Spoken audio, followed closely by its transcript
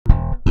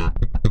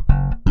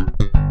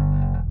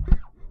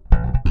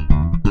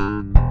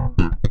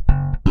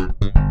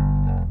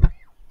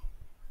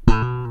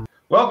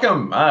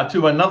Welcome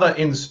to another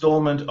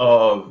installment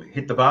of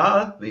Hit the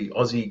Bar, the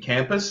Aussie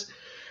Campus.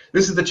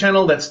 This is the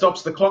channel that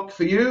stops the clock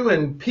for you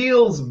and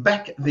peels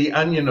back the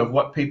onion of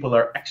what people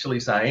are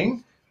actually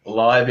saying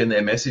live in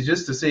their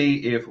messages to see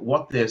if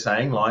what they're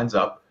saying lines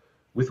up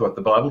with what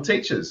the Bible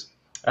teaches.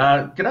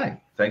 G'day,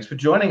 thanks for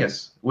joining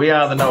us. We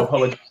are the No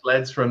Apologies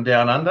lads from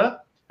Down Under,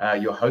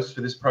 your hosts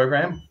for this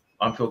program.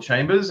 I'm Phil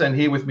Chambers, and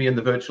here with me in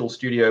the virtual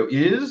studio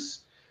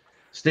is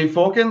Steve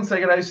Forkin. Say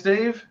g'day,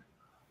 Steve.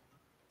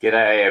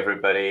 G'day,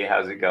 everybody.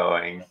 How's it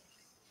going?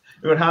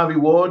 We've got Harvey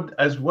Ward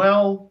as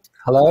well.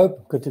 Hello.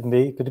 Good to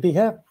be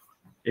here.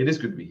 It is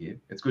good to be here.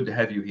 It's good to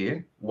have you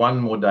here. One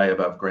more day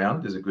above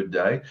ground is a good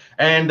day.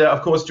 And,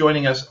 of course,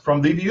 joining us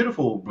from the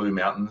beautiful Blue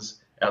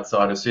Mountains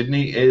outside of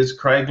Sydney is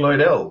Craig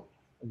Lloydell.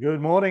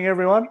 Good morning,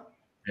 everyone.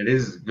 It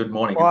is good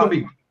morning. It could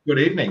be good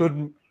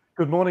evening.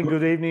 Good morning,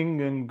 good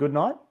evening, and good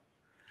night.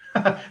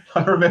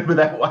 I remember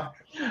that one.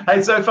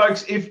 Hey, so,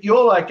 folks, if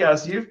you're like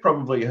us, you've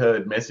probably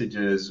heard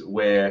messages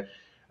where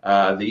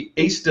the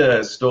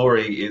Easter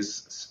story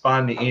is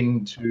spun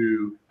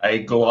into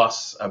a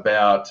gloss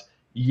about,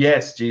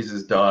 yes,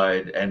 Jesus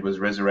died and was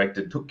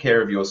resurrected, took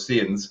care of your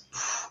sins,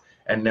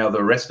 and now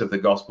the rest of the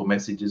gospel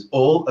message is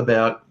all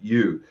about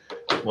you.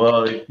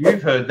 Well, if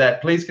you've heard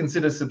that, please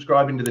consider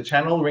subscribing to the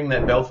channel, ring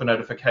that bell for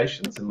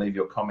notifications, and leave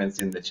your comments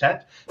in the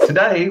chat.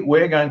 Today,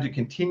 we're going to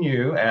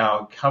continue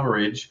our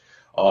coverage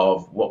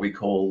of what we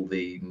call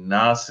the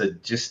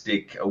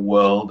narcissistic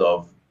world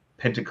of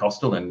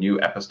Pentecostal and New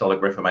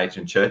Apostolic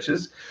Reformation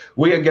churches.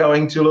 We are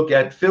going to look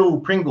at Phil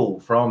Pringle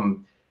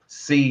from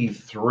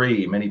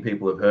C3. Many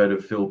people have heard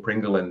of Phil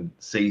Pringle and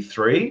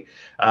C3.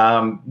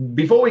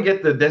 Before we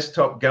get the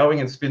desktop going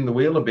and spin the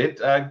wheel a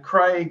bit,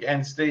 Craig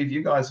and Steve,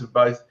 you guys have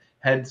both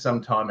had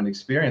some time and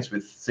experience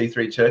with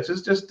C3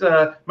 churches. Just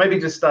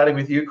maybe just starting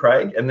with you,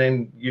 Craig, and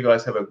then you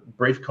guys have a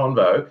brief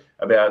convo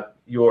about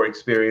your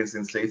experience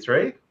in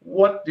C3.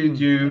 What did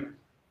you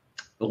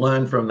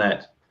learn from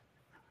that?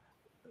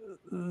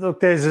 Look,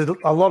 there's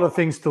a lot of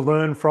things to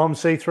learn from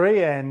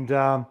C3, and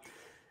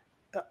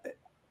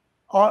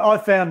I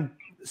found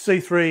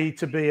C3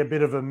 to be a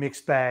bit of a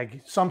mixed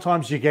bag.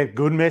 Sometimes you get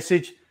good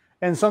message,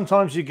 and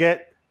sometimes you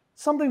get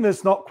something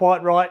that's not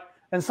quite right,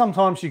 and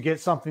sometimes you get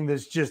something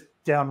that's just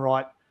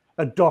downright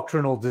a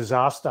doctrinal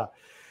disaster.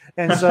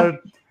 And so,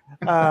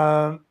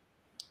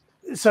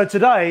 so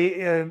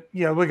today,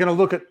 we're going to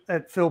look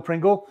at Phil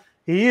Pringle.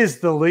 He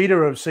is the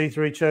leader of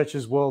C3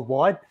 churches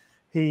worldwide.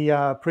 He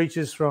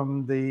preaches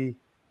from the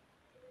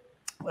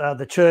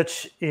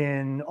church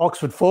in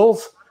Oxford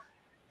Falls,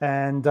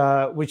 and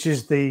which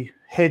is the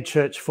head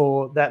church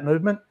for that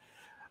movement.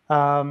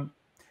 Over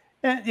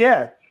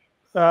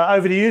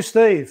to you,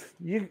 Steve.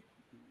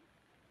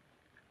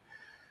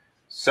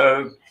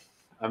 So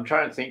I'm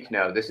trying to think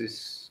now. This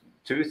is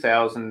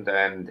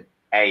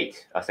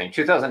 2008, I think,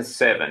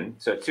 2007.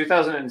 So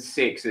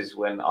 2006 is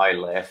when I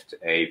left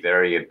a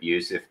very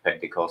abusive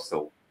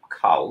Pentecostal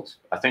cult.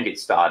 I think it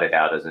started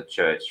out as a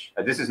church.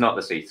 This is not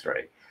the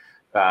C3.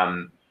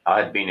 I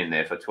had been in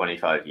there for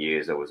 25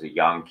 years. I was a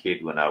young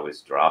kid when I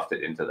was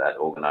drafted into that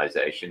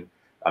organization.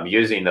 I'm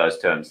using those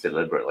terms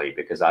deliberately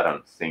because I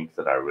don't think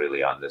that I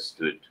really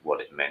understood what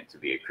it meant to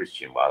be a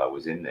Christian while I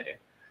was in there.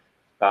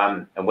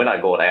 And when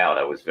I got out,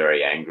 I was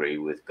very angry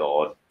with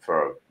God.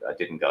 I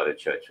didn't go to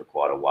church for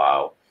quite a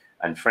while.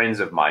 And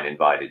friends of mine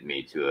invited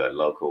me to a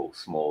local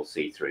small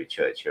C3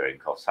 church here in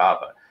Coffs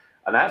Harbour.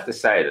 And I have to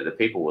say that the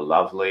people were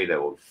lovely. They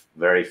were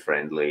very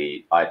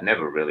friendly. I'd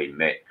never really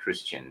met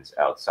Christians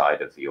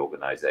outside of the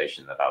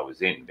organization that I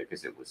was in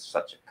because it was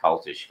such a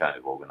cultish kind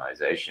of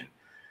organization.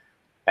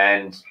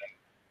 And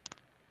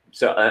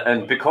so,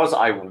 and because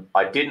I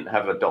didn't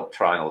have a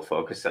doctrinal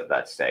focus at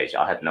that stage,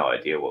 I had no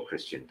idea what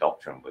Christian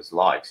doctrine was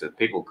like. So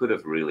people could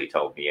have really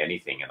told me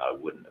anything and I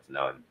wouldn't have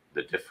known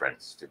the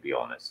difference, to be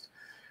honest.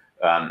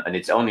 And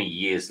it's only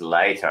years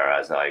later,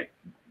 as I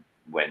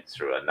went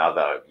through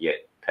another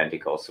yet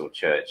Pentecostal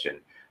church and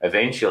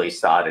eventually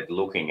started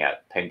looking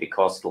at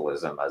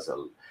Pentecostalism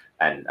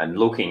and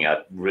looking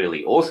at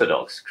really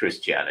Orthodox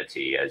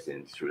Christianity, as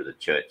in through the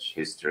church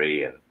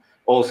history and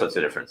all sorts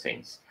of different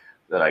things,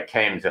 that I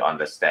came to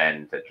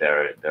understand that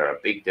there are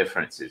big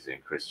differences in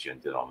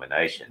Christian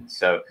denominations.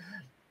 So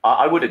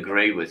I would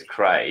agree with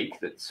Craig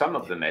that some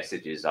of the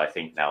messages, I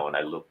think now when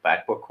I look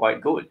back, were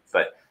quite good,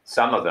 but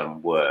some of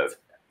them were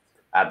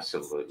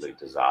absolutely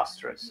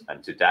disastrous.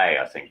 And today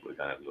I think we're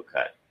going to look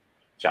at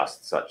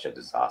just such a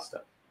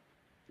disaster.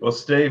 Well,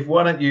 Steve,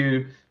 why don't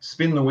you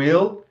spin the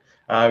wheel,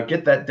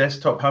 get that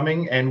desktop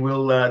humming, and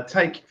we'll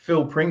take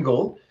Phil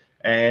Pringle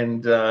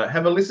and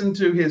have a listen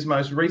to his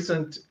most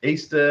recent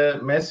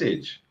Easter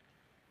message.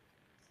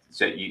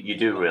 So you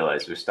do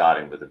realize we're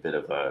starting with a bit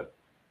of a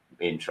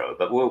intro,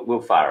 but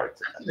we'll fire it.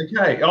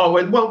 Okay. Oh,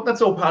 well,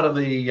 that's all part of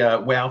the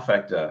wow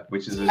factor,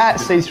 which is... At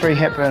C3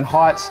 Hepburn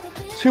Heights,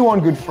 2 on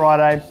Good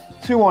Friday,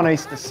 2 on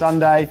Easter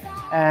Sunday.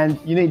 and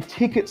you need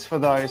tickets for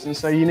those. And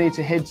so you need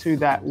to head to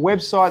that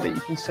website that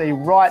you can see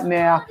right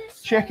now,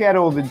 check out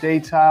all the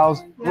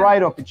details,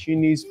 great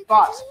opportunities.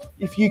 But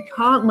if you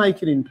can't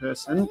make it in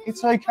person,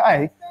 it's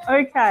okay.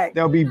 Okay.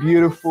 There'll be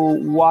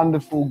beautiful,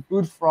 wonderful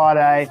Good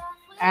Friday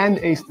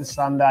and Easter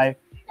Sunday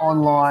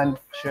online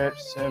church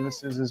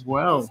services as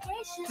well.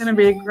 It's going to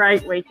be a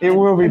great weekend. It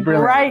will be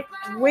brilliant. Great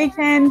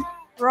weekend.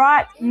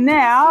 Right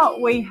now,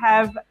 we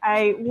have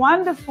a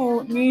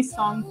wonderful new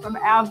song from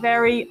our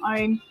very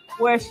own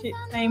worship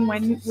team.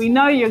 When we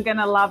know you're going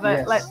to love it,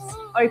 Yes. let's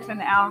open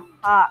our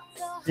hearts.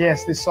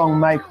 Yes, this song,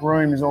 Make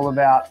Room, is all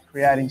about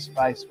creating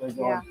space where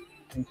God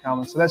can come.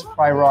 And so let's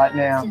pray right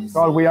now.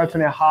 God, we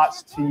open our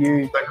hearts to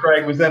you. So,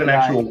 Craig, was that an today.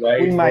 actual wave?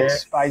 We make there?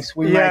 space.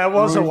 We Yeah, make it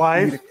was a room for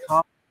you wave. to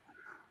come.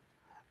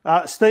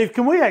 Steve,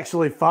 can we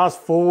actually fast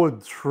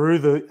forward through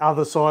the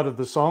other side of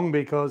the song?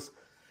 Because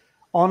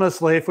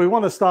honestly, if we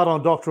want to start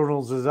on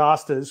doctrinal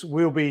disasters,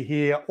 we'll be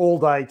here all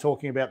day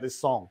talking about this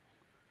song.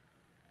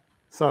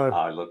 So,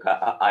 Look,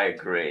 I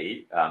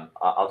agree.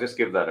 I'll just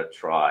give that a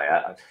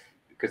try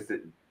because,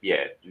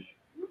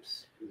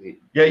 oops. You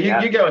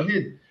go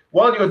ahead.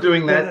 While you're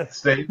doing that,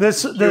 Steve.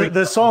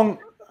 the song,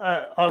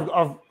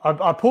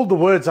 I pulled the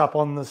words up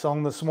on the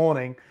song this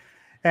morning,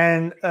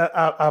 and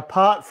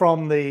apart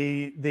from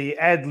the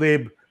ad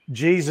lib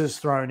Jesus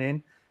thrown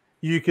in,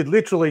 you could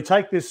literally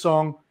take this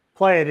song,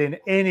 play it in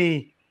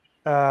any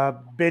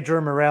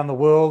bedroom around the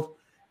world,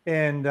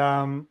 and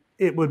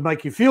it would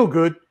make you feel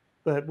good,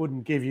 but it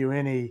wouldn't give you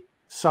any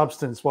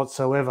substance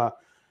whatsoever.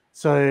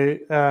 So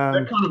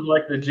that kind of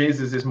like the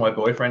Jesus is my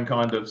boyfriend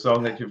kind of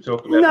song that you've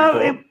talked about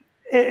before.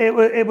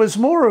 It was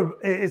more of,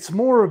 it's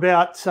more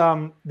about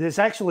there's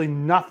actually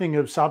nothing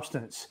of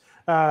substance.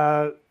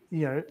 They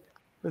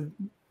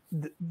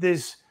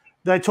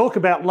talk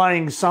about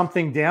laying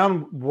something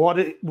down.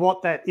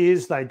 What that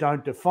is, they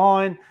don't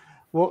define.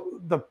 What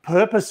the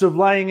purpose of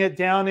laying it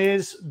down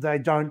is, they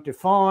don't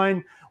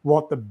define.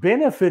 What the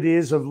benefit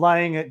is of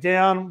laying it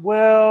down,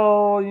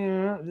 well,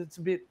 it's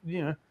a bit,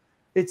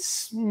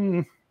 it's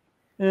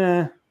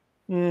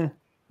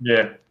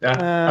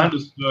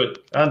Understood.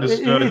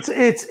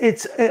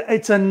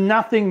 It's a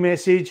nothing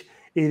message.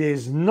 It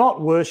is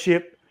not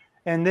worship,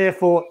 and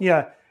therefore,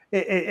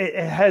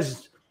 it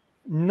has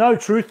no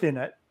truth in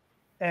it,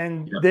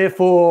 and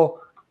therefore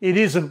it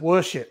isn't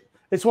worship.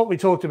 It's what we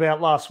talked about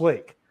last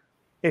week.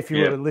 If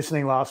you were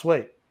listening last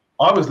week,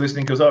 I was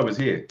listening because I was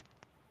here.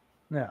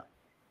 Yeah,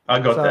 I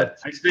got that.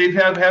 Hey, Steve,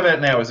 how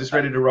about now? Is this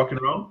ready to rock and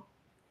roll?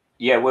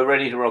 Yeah, we're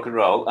ready to rock and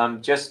roll.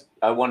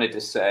 I wanted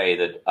to say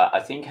that I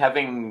think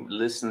having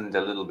listened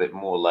a little bit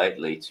more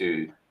lately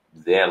to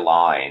their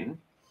line,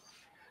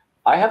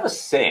 I have a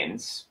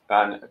sense,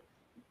 and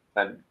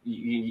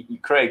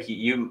Craig,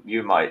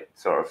 you might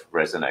sort of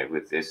resonate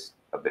with this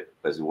a bit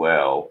as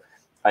well.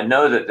 I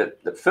know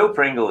that Phil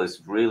Pringle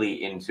is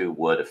really into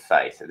Word of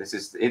Faith. This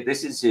is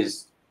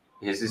his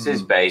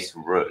base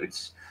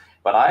roots.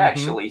 But I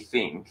actually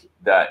think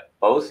that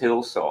both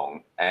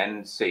Hillsong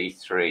and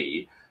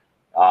C3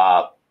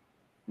 are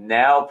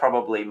now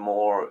probably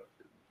more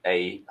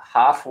a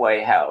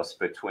halfway house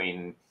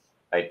between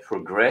a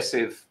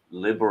progressive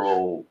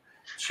liberal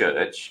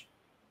church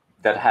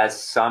that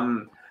has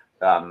some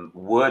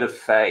Word of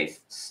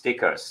Faith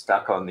sticker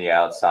stuck on the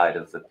outside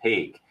of the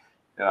pig.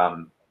 I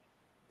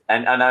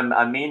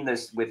mean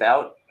this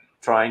without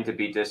trying to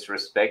be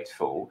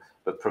disrespectful,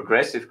 but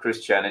progressive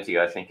Christianity,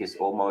 I think, is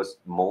almost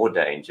more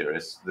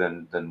dangerous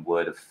than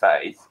Word of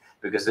Faith,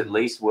 because at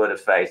least Word of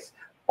Faith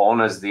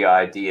honors the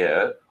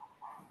idea,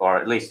 or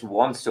at least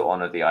wants to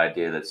honor the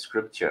idea, that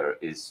Scripture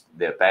is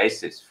their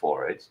basis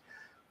for it.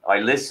 I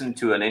listened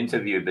to an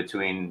interview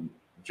between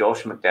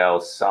Josh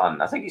McDowell's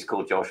son, I think he's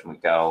called Josh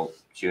McDowell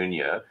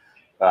Jr.,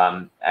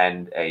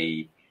 and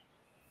a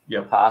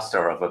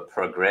pastor of a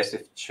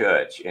progressive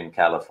church in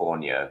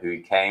California who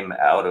came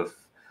out of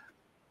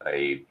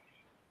a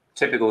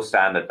typical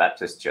standard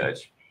Baptist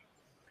church.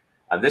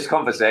 And this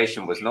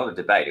conversation was not a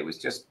debate. It was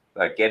just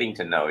getting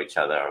to know each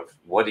other. Of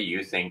what do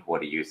you think?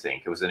 What do you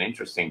think? It was an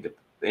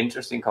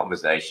interesting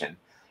conversation.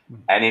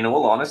 And in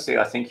all honesty,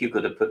 I think you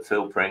could have put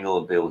Phil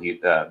Pringle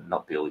or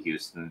not Bill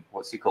Houston,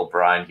 what's he called?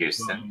 Brian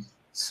Houston,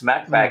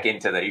 smack back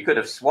into that. You could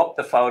have swapped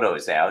the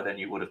photos out and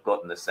you would have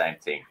gotten the same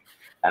thing.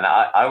 And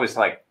I was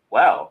like,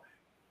 wow,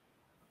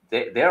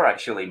 they're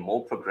actually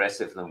more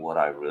progressive than what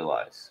I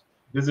realized.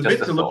 There's a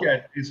bit to look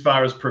at as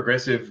far as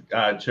progressive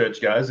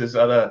church goes. There's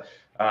other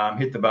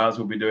Hit the Bars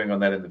we'll be doing on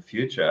that in the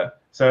future.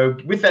 So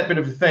with that bit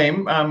of a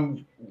theme,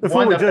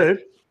 before we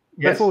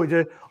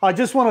do, I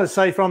just want to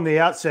say from the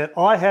outset,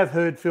 I have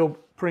heard Phil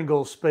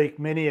Pringle speak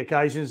many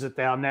occasions at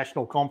our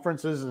national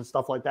conferences and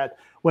stuff like that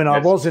when I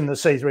was in the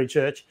C3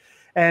 church,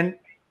 and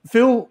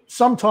Phil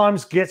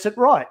sometimes gets it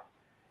right.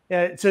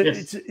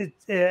 The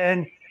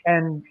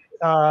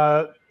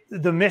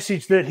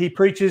message that he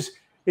preaches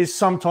is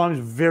sometimes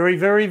very,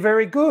 very,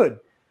 very good.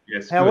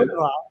 Yes. However,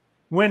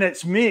 when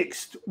it's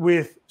mixed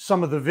with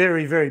some of the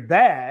very, very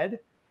bad,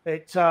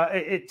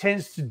 it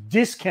tends to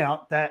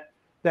discount that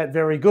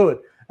very good.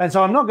 And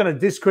so I'm not going to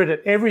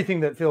discredit everything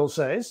that Phil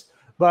says,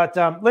 But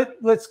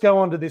let's go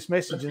on to this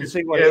message and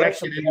see what he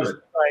actually has to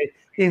say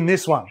in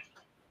this one.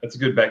 That's a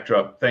good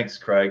backdrop. Thanks,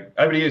 Craig.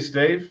 Over to you,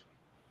 Steve.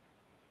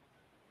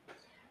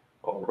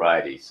 All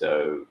righty.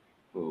 So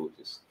we'll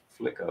just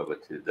flick over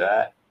to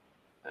that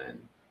and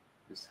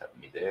just have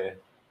me there.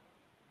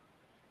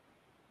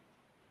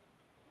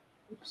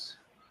 Oops.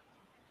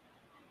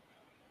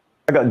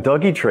 I got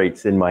doggy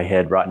treats in my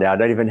head right now. I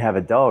don't even have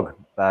a dog,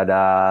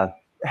 but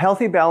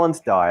healthy,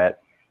 balanced diet,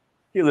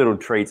 a few little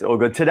treats, all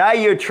good.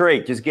 Today, your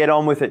treat, just get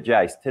on with it,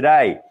 Jace.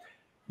 Today,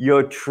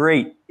 your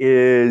treat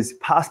is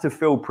Pastor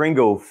Phil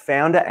Pringle,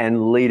 founder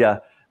and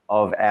leader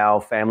of our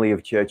family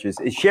of churches,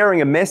 is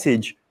sharing a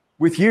message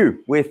with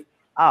you, with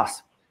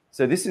us.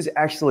 So this is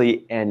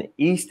actually an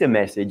Easter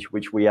message,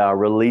 which we are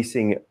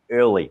releasing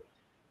early.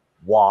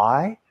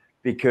 Why?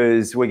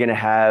 Because we're going to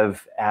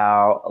have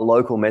our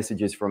local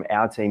messages from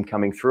our team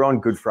coming through on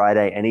Good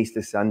Friday and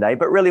Easter Sunday,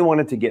 but really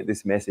wanted to get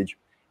this message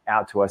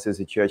out to us as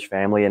a church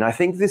family. And I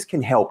think this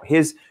can help.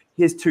 Here's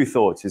two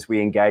thoughts as we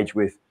engage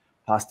with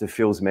Pastor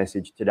Phil's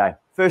message today.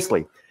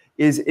 Firstly,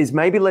 is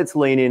maybe let's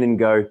lean in and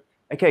go,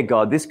 okay,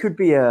 God, this could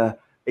be a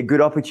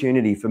good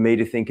opportunity for me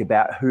to think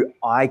about who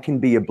I can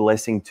be a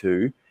blessing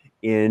to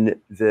in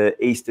the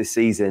Easter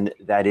season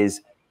that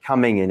is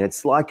coming in.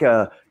 It's like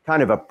a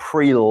kind of a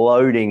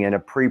preloading and a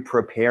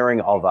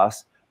pre-preparing of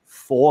us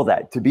for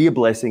that, to be a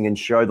blessing and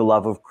show the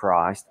love of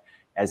Christ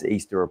as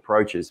Easter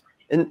approaches.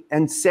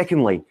 And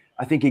secondly,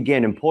 I think,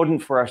 again,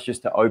 important for us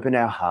just to open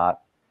our heart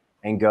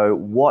and go,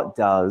 what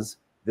does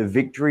the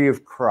victory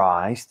of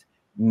Christ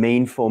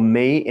mean for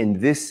me in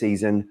this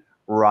season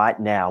right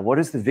now? What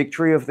is the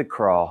victory of the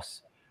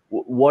cross?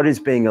 What is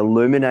being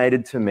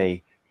illuminated to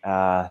me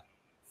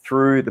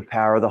through the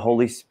power of the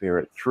Holy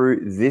Spirit,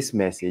 through this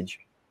message,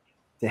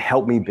 to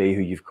help me be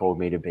who you've called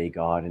me to be,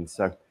 God? And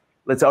so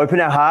let's open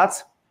our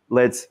hearts.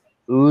 Let's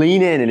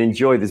lean in and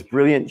enjoy this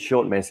brilliant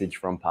short message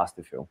from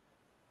Pastor Phil.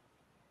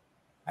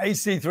 Hey,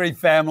 C3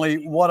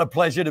 family, what a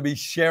pleasure to be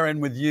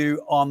sharing with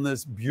you on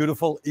this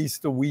beautiful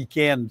Easter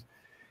weekend.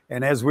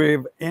 And as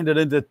we've entered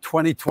into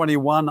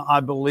 2021, I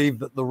believe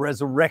that the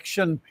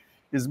resurrection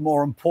is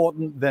more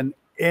important than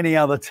any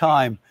other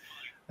time.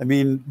 I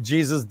mean,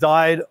 Jesus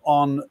died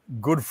on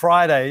Good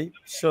Friday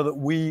so that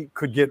we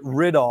could get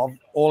rid of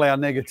all our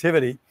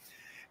negativity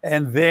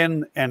and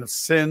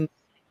sin.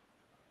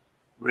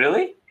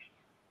 Really?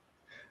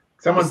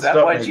 Is that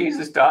why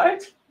Jesus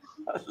died?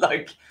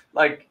 like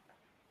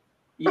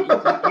you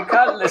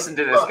can't listen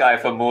to this guy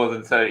for more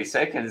than 30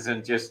 seconds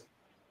and just,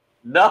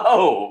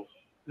 no,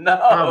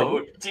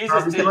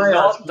 Jesus did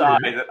not die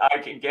that I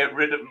can get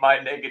rid of my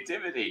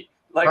negativity.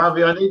 Like,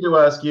 Harvey, I need to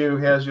ask you,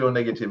 how's your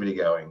negativity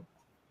going?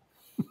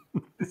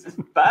 This is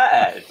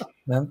bad.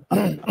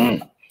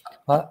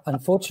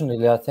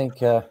 Unfortunately, I think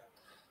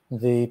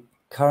the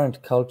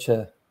current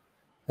culture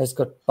has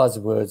got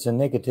buzzwords, and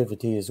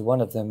negativity is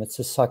one of them. It's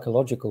a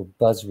psychological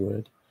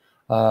buzzword,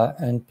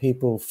 and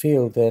people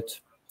feel that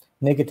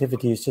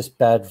negativity is just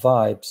bad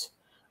vibes,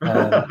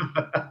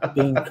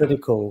 being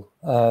critical,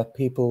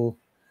 people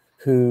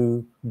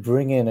who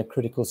bring in a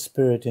critical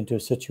spirit into a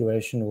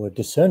situation, or a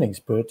discerning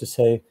spirit, to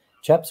say,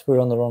 chaps,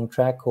 we're on the wrong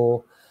track,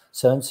 or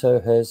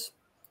so-and-so has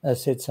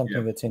said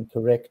something that's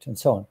incorrect, and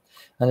so on.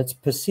 And it's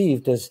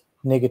perceived as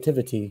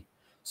negativity.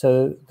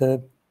 So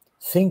the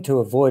thing to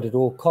avoid at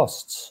all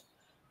costs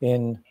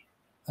in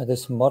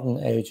this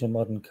modern age and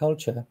modern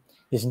culture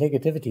is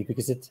negativity,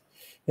 because it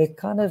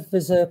kind of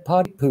is a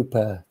party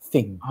pooper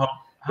thing. Oh,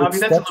 Harvey,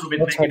 that's a little bit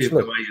negative the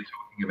way you're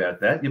talking about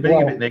that. You're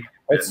being a bit negative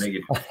about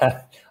negative.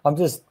 I'm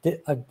just,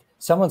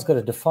 someone's got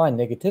to define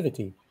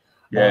negativity.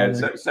 Yeah.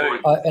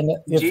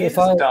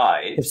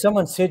 If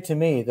someone said to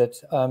me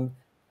that,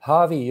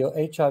 Harvey, you're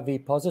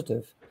HIV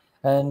positive,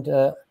 and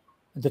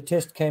the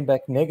test came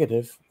back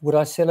negative, would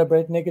I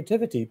celebrate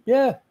negativity?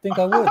 Yeah, I think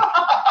I would.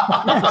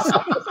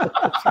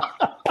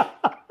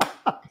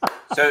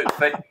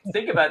 But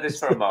think about this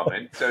for a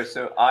moment.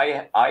 So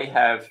I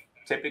have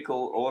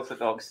typical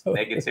Orthodox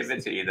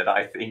negativity that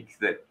I think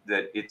that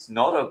it's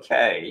not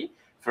okay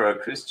for a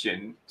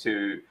Christian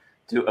to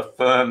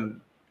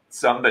affirm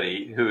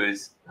somebody who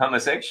is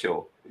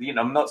homosexual. You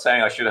know, I'm not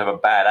saying I should have a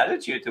bad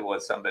attitude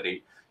towards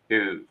somebody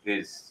who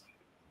is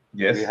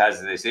who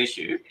has this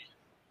issue,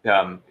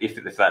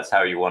 if that's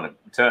how you want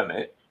to term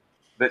it.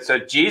 But so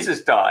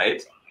Jesus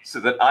died so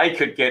that I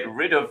could get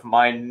rid of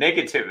my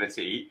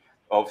negativity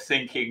of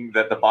thinking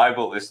that the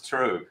Bible is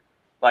true.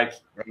 Like,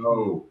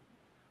 oh,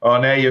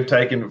 now you've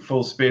taken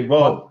full spin.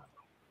 Well,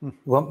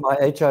 want my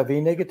HIV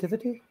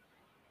negativity?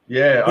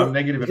 Yeah, I'm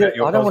negative about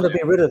your. I don't want to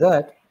be rid of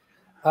that.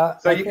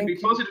 So you can be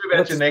positive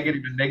about your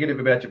negative and negative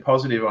about your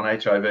positive on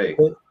HIV.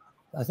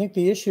 I think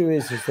the issue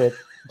is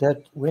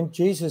that when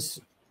Jesus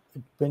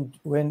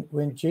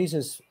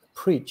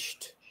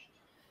preached,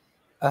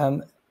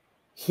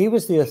 he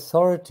was the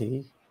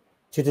authority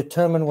to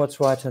determine what's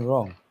right and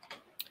wrong.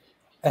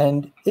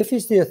 And if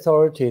he's the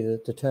authority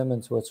that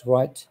determines what's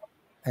right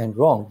and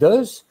wrong,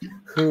 those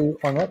who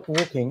are not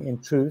walking in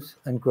truth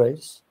and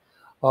grace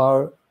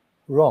are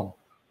wrong.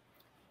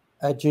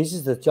 Jesus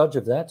is the judge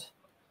of that.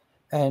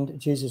 and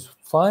Jesus'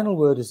 final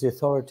word is the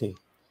authority.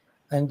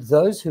 And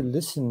those who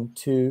listen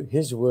to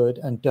his word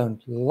and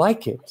don't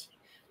like it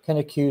can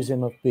accuse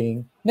him of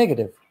being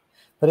negative.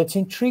 But it's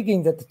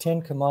intriguing that the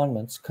Ten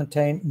Commandments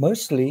contain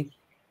mostly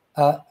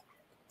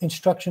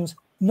instructions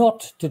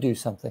not to do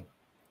something.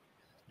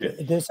 Yeah.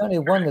 There's only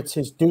one that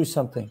says do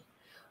something,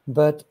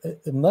 but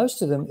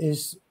most of them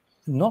is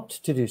not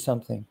to do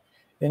something.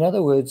 In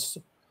other words,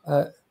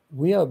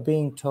 we are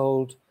being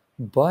told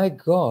by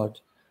God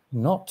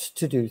not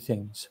to do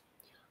things.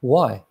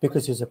 Why?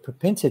 Because there's a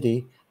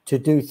propensity to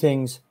do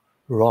things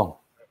wrong.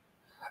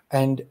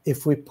 And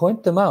if we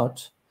point them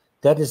out,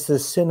 that is the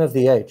sin of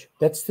the age.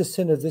 That's the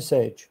sin of this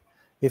age.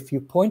 If you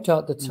point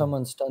out that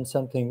someone's done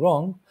something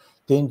wrong,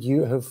 then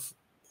you have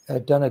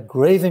done a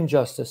grave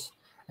injustice,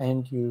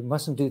 and you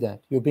mustn't do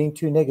that. You're being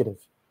too negative.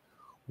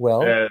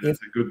 Well,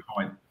 that's a good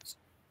point.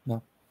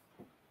 No.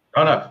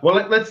 Oh no. Well,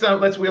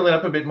 let's wheel it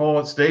up a bit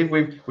more, Steve.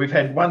 We've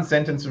had one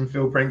sentence from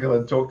Phil Pringle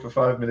and talked for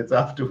 5 minutes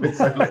afterwards.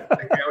 So let's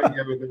go and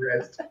go with the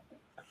rest.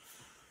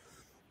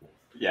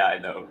 Yeah, I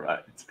know,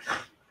 right?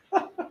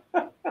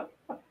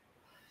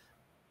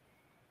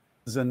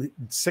 And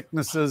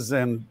sicknesses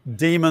and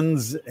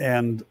demons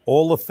and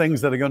all the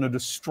things that are going to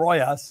destroy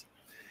us.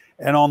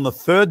 And on the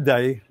third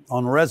day,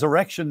 on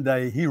Resurrection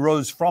Day, he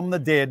rose from the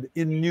dead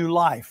in new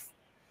life.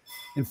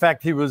 In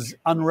fact, he was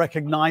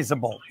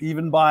unrecognizable,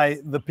 even by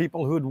the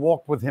people who had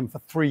walked with him for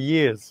 3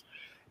 years.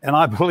 And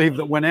I believe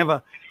that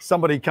whenever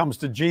somebody comes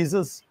to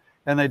Jesus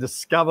and they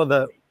discover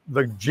the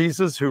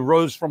Jesus who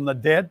rose from the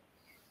dead,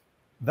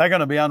 they're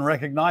going to be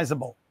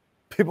unrecognizable.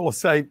 People will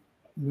say,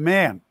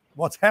 man,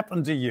 what's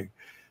happened to you?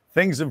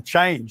 Things have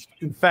changed.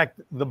 In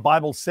fact, the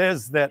Bible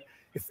says that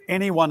if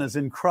anyone is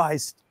in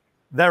Christ,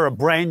 they're a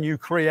brand new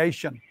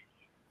creation.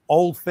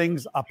 Old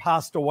things are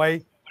passed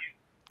away.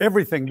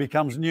 Everything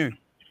becomes new.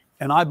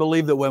 And I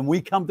believe that when we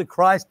come to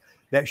Christ,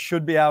 that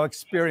should be our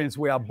experience.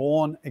 We are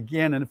born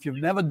again. And if you've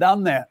never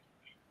done that,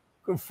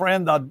 good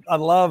friend, I'd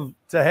love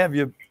to have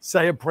you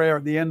say a prayer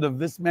at the end of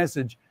this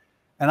message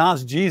and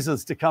ask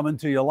Jesus to come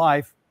into your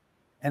life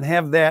and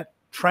have that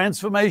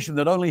transformation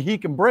that only he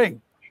can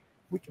bring.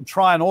 We can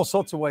try in all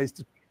sorts of ways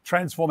to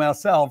transform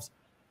ourselves,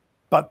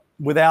 but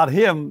without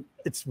him,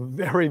 it's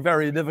very,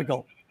 very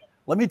difficult.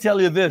 Let me tell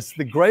you this,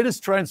 the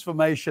greatest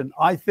transformation,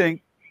 I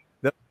think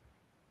that...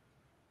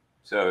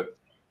 So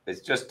it's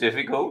just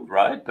difficult,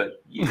 right?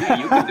 But you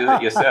can do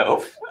it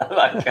yourself.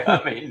 Like,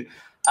 I mean,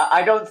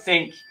 I don't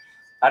think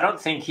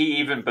he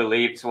even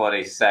believes what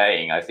he's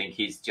saying. I think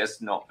he's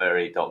just not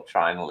very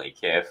doctrinally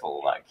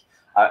careful. Like,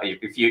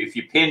 if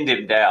you pinned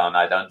him down,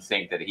 I don't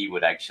think that he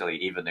would actually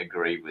even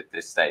agree with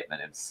this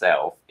statement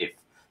himself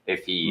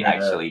if he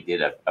actually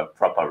did a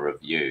proper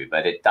review.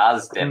 But it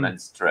does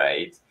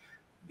demonstrate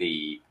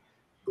the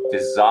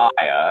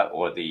desire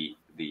or the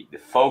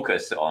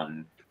focus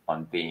on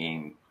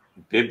being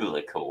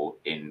biblical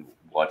in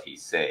what he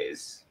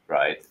says,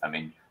 right? I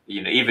mean,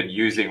 you know, even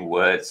using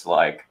words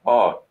like,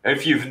 oh,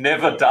 if you've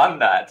never done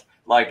that,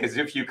 like as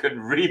if you can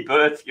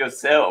rebirth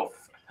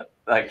yourself.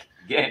 Like,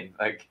 again,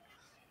 like,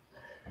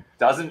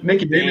 doesn't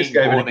being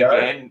born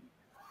again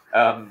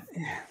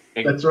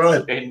that's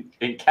right.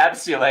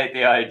 Encapsulate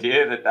the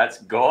idea that that's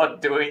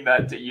God doing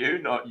that to you,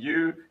 not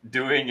you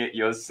doing it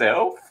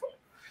yourself?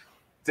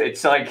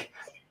 It's like,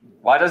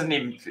 why does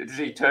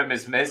he term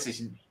his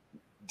message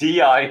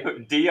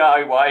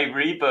DIY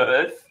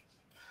rebirth?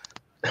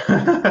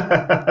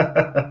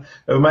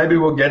 Well, maybe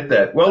we'll get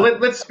that. Well,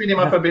 let's spin him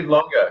up a bit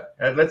longer.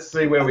 Let's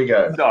see where we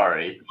go.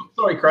 Sorry,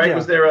 Craig. Yeah.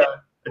 Was there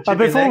a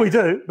before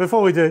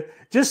we do,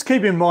 just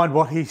keep in mind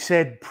what he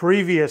said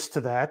previous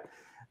to that,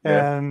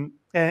 and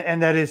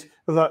that is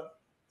that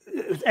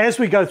as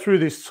we go through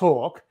this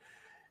talk,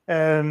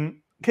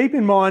 keep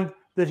in mind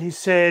that he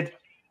said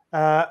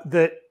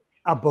that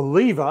a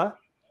believer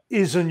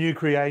is a new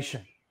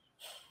creation.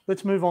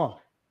 Let's move on.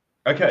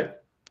 Okay,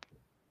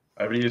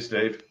 over to you,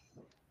 Steve.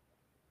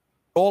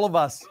 All of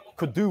us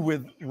could do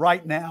with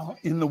right now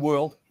in the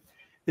world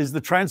is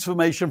the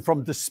transformation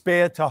from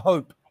despair to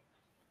hope.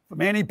 For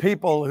many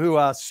people who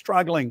are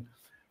struggling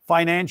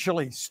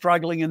financially,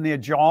 struggling in their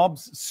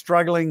jobs,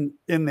 struggling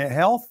in their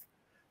health,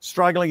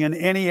 struggling in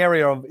any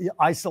area of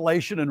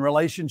isolation and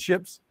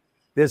relationships,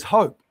 there's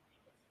hope.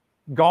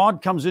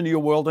 God comes into your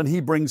world and he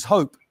brings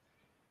hope.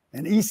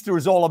 And Easter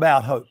is all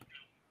about hope.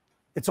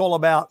 It's all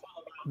about,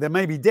 there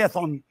may be death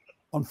on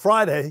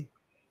Friday,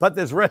 but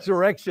there's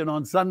resurrection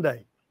on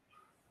Sunday.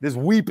 There's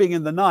weeping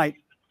in the night,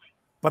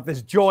 but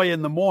there's joy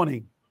in the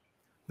morning.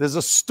 There's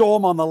a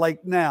storm on the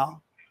lake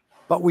now,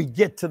 but we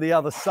get to the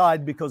other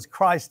side because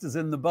Christ is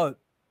in the boat.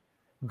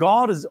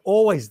 God is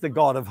always the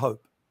God of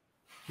hope.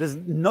 There's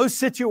no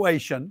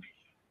situation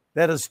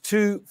that is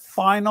too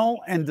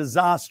final and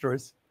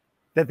disastrous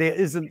that there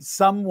isn't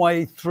some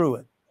way through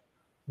it.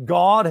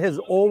 God has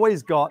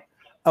always got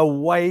a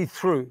way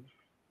through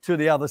to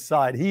the other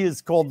side. He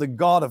is called the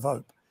God of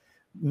hope.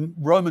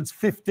 Romans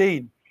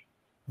 15,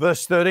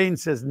 verse 13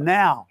 says,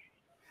 now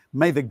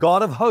may the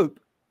God of hope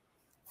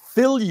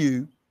fill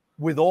you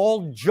with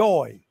all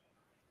joy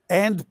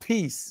and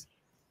peace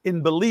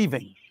in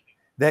believing,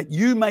 that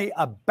you may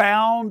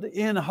abound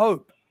in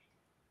hope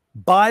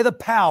by the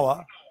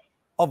power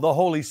of the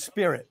Holy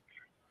Spirit.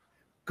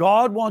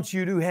 God wants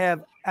you to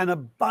have an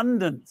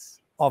abundance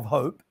of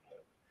hope,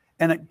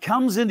 and it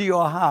comes into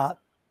your heart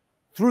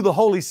through the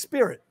Holy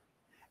Spirit.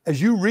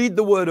 As you read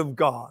the Word of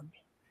God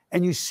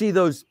and you see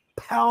those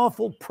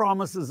powerful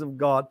promises of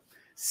God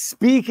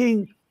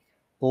speaking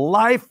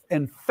life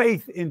and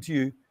faith into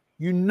you,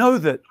 you know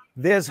that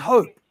there's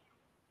hope.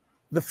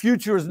 The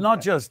future is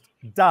not just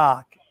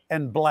dark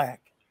and black.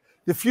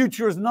 The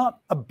future is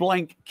not a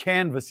blank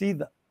canvas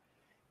either.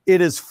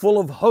 It is full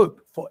of hope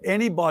for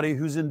anybody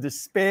who's in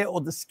despair or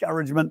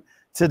discouragement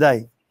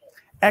today.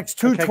 Acts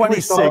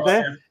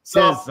 2:26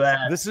 says,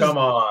 "This is come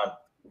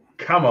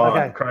on,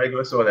 Okay. Craig.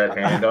 I saw that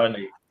hand.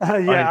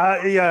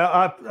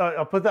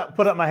 I put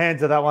up my hand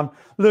to that one.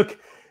 Look,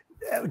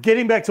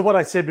 getting back to what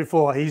I said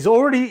before, he's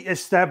already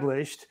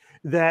established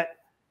that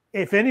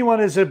if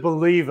anyone is a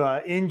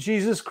believer in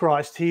Jesus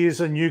Christ, he is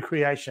a new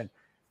creation.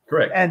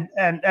 Correct.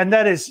 And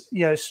that is,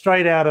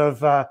 straight out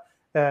of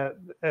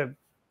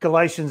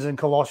Galatians and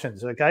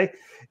Colossians. Okay.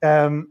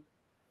 Now,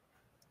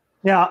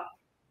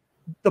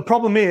 the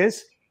problem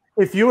is,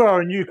 if you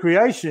are a new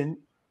creation,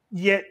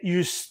 yet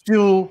you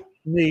still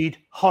need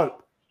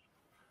hope.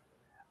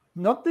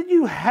 Not that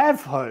you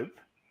have hope,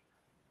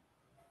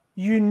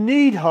 you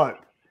need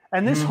hope.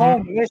 And this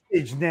whole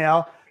message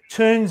now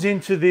turns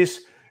into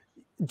this,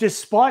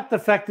 despite the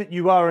fact that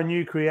you are a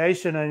new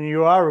creation and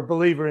you are a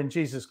believer in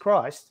Jesus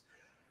Christ,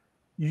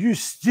 you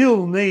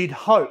still need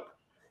hope.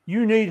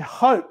 You need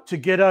hope to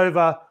get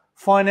over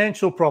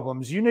financial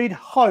problems. You need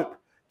hope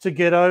to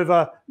get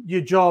over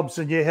your jobs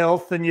and your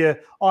health and your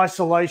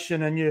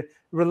isolation and your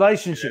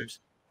relationships.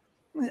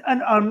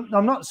 And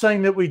I'm not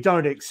saying that we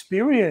don't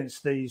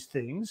experience these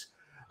things.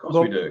 Of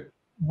course we do.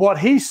 What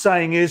he's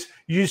saying is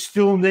you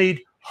still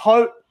need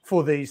hope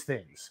for these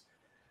things.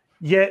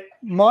 Yet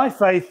my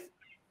faith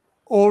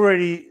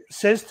already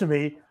says to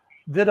me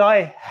that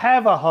I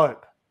have a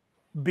hope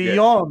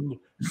beyond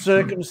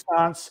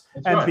circumstance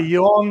and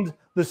beyond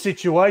the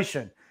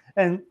situation.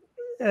 And,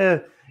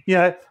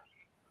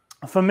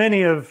 for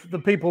many of the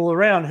people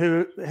around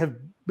who have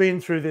been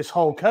through this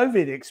whole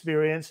COVID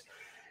experience,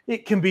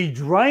 it can be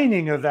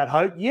draining of that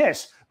hope,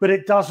 yes, but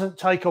it doesn't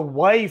take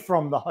away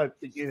from the hope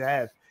that you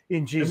have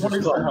in Jesus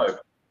Christ. What is the hope?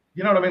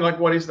 You know what I mean? Like,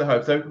 what is the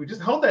hope? So we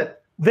just hold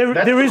that.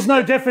 There is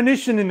no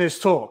definition in this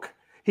talk.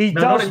 He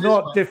does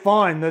not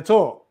define the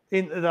talk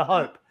in the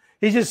hope.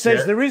 He just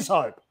says there is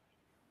hope.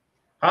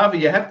 Harvey,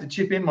 you have to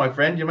chip in, my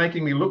friend. You're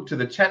making me look to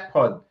the chat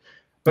pod.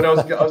 But I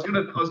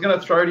was gonna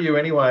throw to you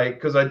anyway,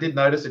 because I did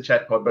notice a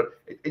chat pod. But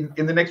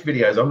in the next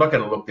videos, I'm not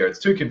going to look there. It's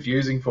too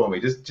confusing for me.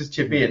 Just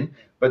chip in.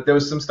 But there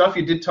was some stuff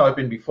you did type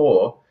in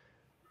before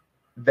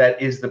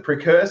that is the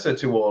precursor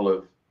to all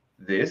of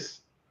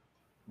this,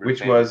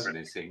 which was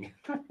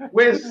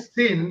where's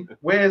sin?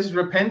 Where's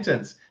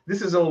repentance?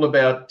 This is all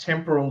about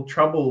temporal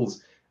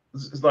troubles.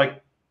 It's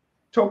like,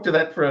 talk to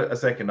that for a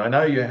second. I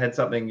know you had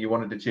something you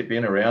wanted to chip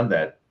in around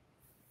that.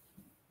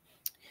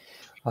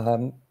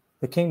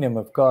 The kingdom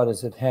of God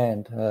is at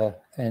hand,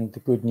 and the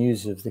good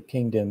news of the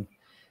kingdom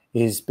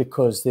is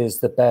because there's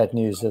the bad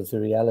news of the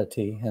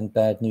reality and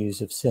bad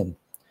news of sin.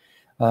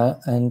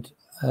 And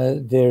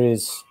there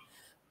is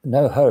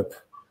no hope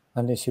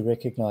unless you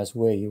recognize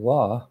where you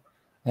are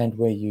and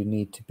where you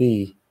need to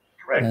be.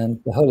 Correct.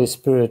 And the Holy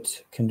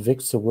Spirit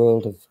convicts the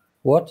world of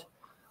what?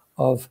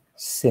 Of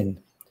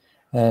sin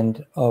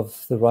and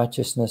of the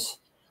righteousness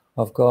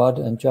of God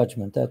and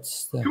judgment.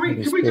 That's the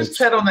Can we just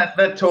chat on that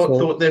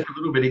thought there for a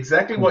little bit?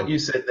 Exactly what you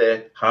said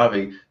there,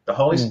 Harvey. The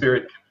Holy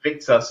Spirit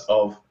convicts us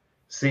of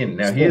sin.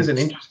 Now, here's an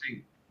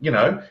interesting,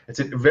 it's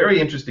a very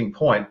interesting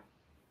point.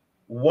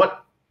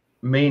 What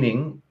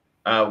meaning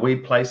are we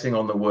placing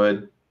on the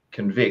word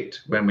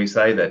convict when we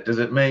say that? Does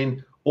it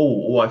mean,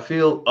 I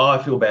feel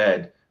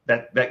bad,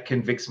 that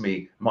convicts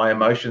me, my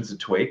emotions are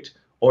tweaked?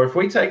 Or if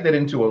we take that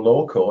into a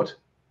law court,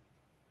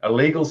 a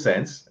legal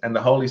sense, and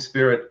the Holy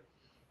Spirit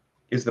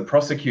is the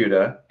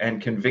prosecutor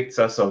and convicts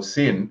us of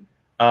sin,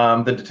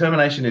 the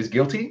determination is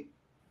guilty?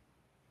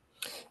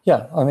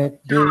 Yeah, I mean,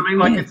 you know what I mean?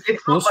 Like,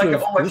 it's not like,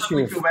 I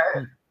suddenly feel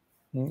bad.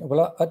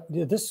 Well,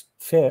 this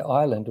fair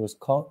island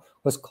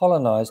was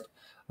colonized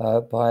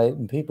by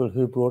people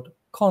who brought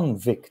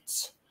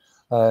convicts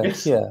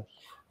here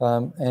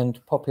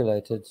and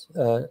populated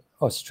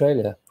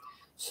Australia.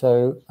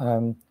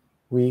 So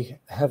we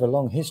have a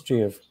long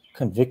history of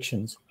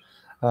convictions.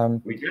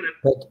 We did it.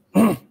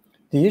 But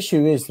the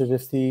issue is that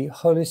if the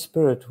Holy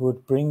Spirit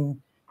would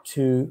bring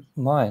to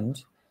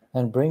mind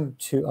and bring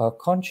to our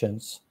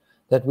conscience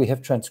that we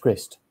have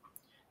transgressed,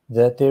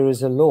 that there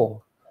is a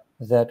law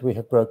that we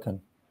have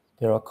broken,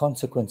 there are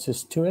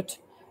consequences to it,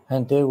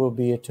 and there will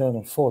be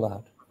eternal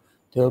fallout.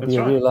 There will be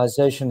a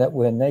realization that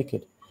we're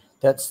naked.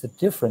 That's the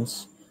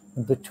difference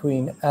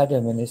between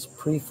Adam in his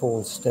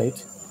pre-fall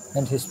state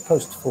and his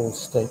post-fall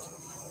state.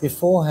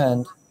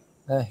 Beforehand,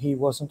 he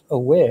wasn't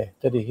aware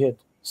that he had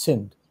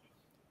sinned.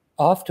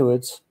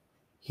 Afterwards,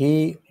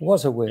 he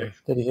was aware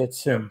that he had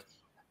sinned.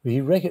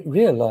 He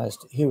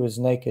realized he was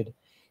naked.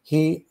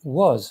 He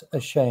was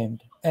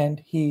ashamed and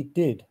he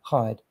did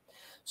hide.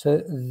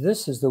 So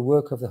this is the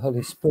work of the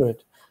Holy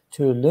Spirit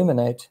to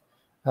illuminate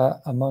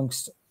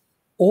amongst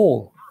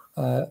all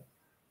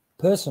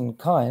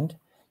personkind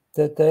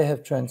that they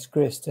have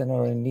transgressed and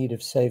are in need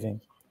of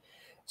saving.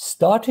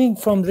 Starting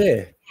from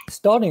there,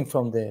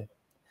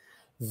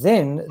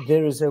 then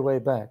there is a way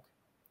back.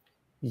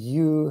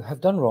 You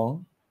have done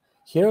wrong.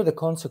 Here are the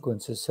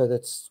consequences. So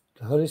that's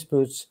the Holy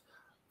Spirit's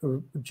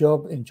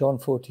job in John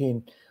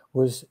 14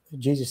 was,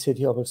 Jesus said,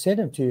 I will send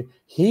him to you.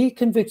 He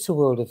convicts the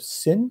world of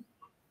sin,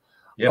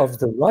 of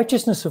the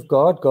righteousness of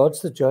God.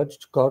 God's the judge.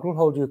 God will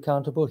hold you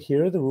accountable.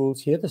 Here are the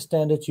rules. Here are the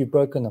standards. You've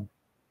broken them.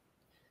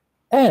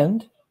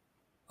 And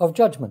of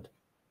judgment.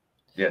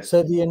 Yes.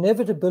 So the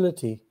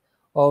inevitability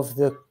of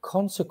the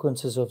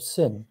consequences of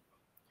sin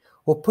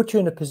will put you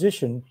in a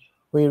position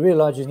where you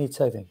realize you need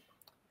saving.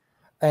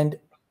 And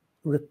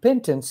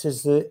repentance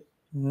is the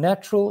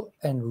natural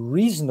and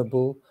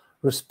reasonable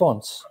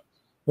response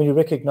when you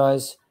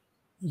recognize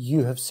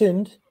you have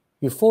sinned,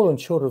 you've fallen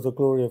short of the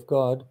glory of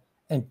God,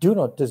 and do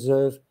not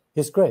deserve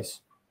his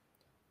grace.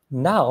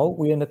 Now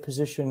we're in a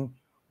position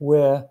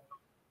where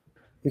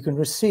you can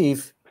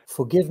receive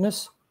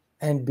forgiveness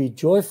and be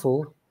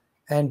joyful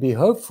and be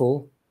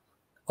hopeful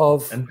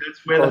of. And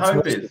that's where God's the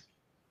hope mercy. Is.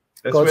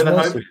 That's God's where the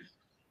mercy. hope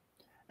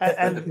is.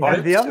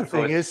 And the other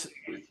thing is,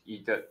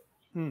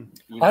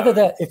 either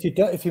that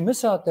if you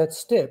miss out that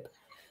step,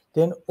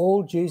 then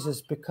all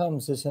Jesus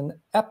becomes is an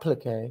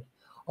applique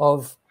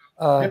of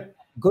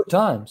good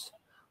times.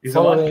 He's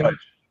a life coach.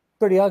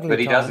 Pretty ugly. But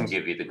he times. doesn't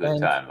give you the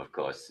good time, of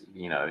course.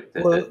 You know,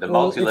 the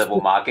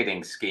multi-level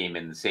marketing scheme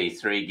in the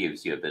C3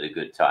 gives you a bit of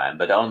good time,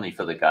 but only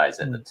for the guys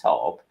at the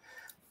top.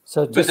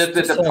 So but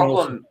the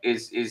problem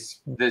is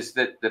there's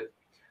that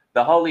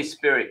the Holy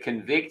Spirit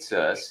convicts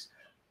us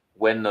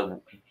when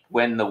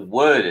the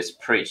word is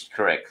preached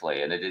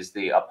correctly, and it is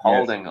the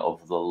upholding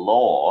of the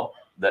law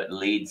that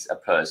leads a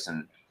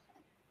person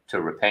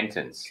to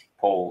repentance.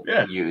 Paul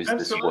used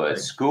this word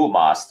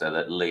schoolmaster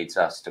that leads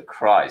us to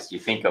Christ. You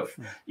think of,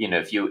 you know,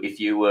 if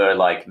you were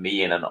like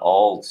me in an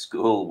old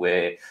school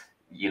where,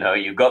 you know,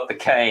 you got the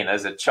cane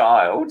as a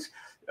child.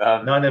 No,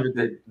 I never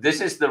did. This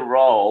is the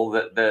role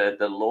that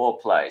the law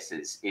plays.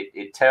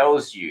 It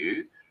tells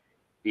you,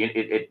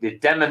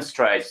 it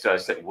demonstrates to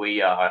us that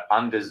we are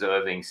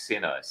undeserving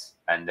sinners,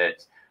 and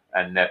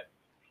that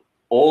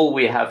all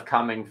we have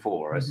coming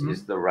for us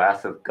is the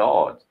wrath of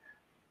God.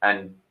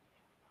 And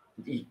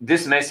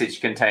this message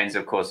contains,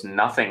 of course,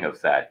 nothing of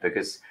that,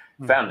 because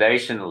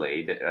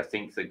foundationally, I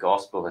think the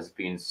gospel has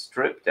been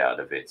stripped out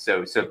of it.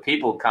 So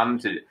people come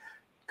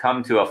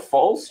to a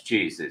false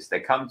Jesus.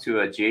 They come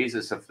to a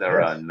Jesus of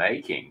their own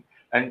making.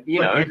 And, you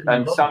know,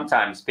 and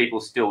sometimes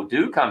people still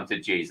do come to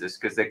Jesus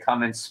because they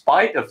come in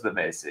spite of the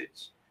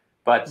message.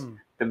 But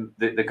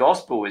the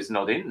gospel is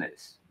not in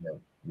this.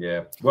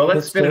 Yeah. Well,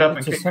 let's spin it up.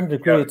 To some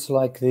degree, it's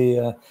like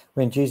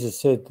when Jesus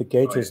said the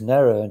gate is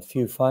narrow and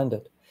few find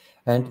it.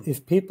 And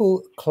if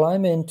people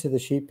climb into the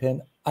sheep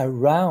pen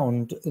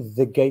around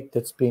the gate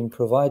that's being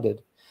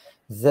provided,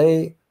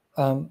 they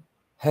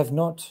have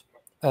not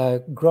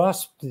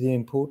grasped the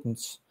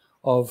importance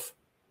of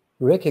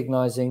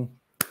recognizing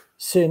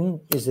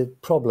sin is a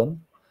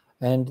problem,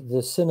 and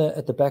the sinner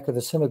at the back of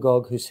the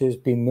synagogue who says,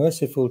 "Be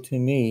merciful to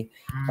me,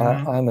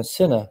 I'm a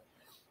sinner,"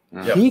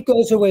 he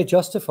goes away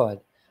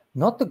justified.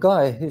 Not the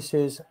guy who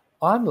says,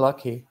 "I'm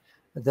lucky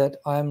that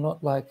I'm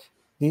not like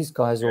these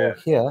guys all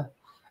here,"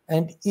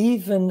 and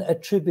even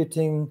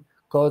attributing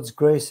God's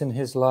grace in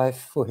his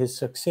life for his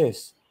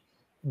success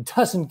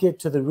doesn't get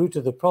to the root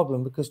of the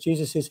problem, because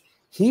Jesus says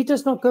he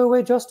does not go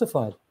away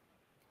justified.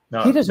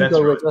 No, he doesn't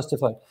go away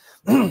justified.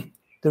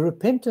 The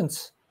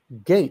repentance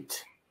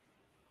gate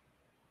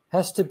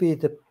has to be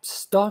the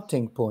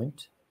starting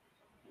point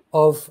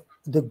of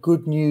the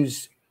good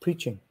news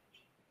preaching.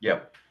 Yeah,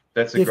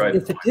 that's a great.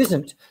 If it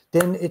isn't,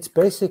 then it's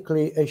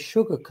basically a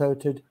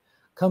sugar-coated,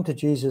 come to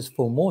Jesus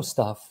for more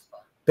stuff,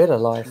 better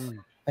life,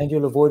 and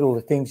you'll avoid all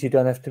the things you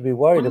don't have to be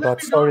worried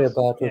about, sorry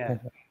about.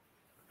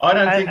 I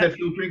don't think that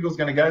Phil Pringle's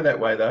going to go that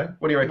way, though.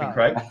 What do you reckon,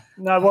 Craig?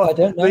 No, well, I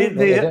don't know. I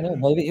don't know.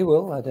 Maybe he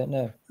will. I don't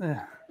know.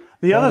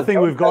 The other thing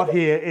we've got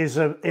here is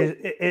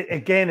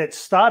again, it's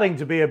starting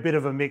to be a bit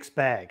of a mixed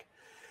bag.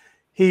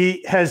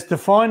 He has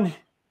defined,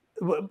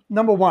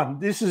 number one,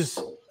 this is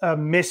a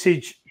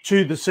message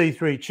to the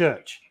C3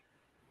 church.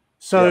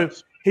 So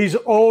he's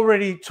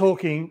already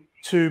talking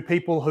to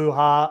people who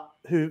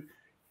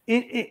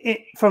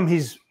from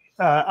his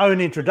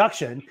own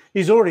introduction,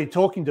 he's already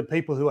talking to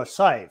people who are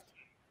saved.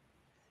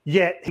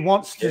 Yet he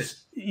wants to,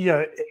 you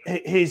know,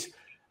 he's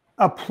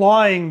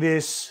applying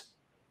this.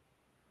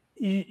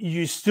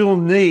 You still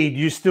need,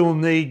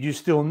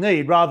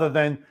 rather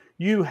than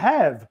you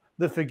have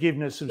the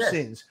forgiveness of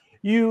sins.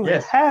 You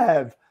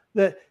have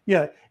that. You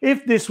know,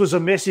 if this was a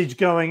message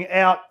going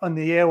out on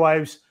the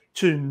airwaves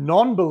to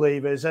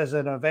non-believers as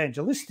an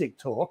evangelistic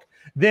talk,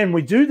 then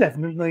we do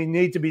definitely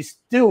need to be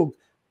still.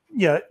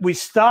 You know, we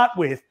start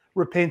with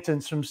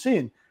repentance from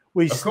sin.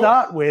 We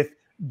start with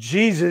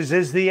Jesus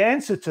as the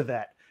answer to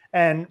that.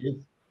 And,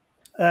 you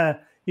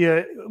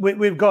know,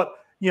 we've got,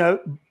 you know,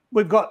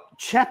 we've got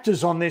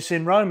chapters on this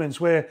in Romans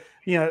where,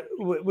 you know,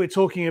 we're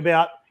talking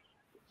about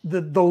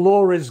the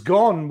law is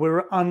gone.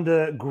 We're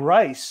under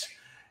grace,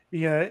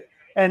 you know,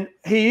 and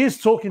he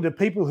is talking to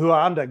people who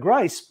are under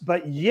grace,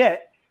 but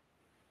yet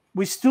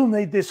we still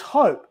need this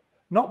hope.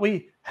 Not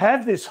we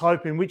have this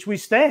hope in which we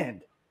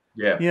stand.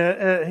 Yeah.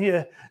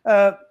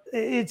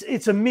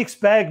 It's a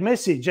mixed bag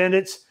message, and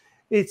it's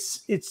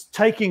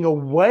taking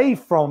away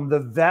from the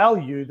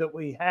value that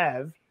we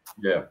have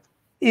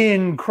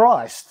in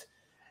Christ.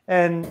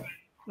 And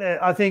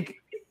I think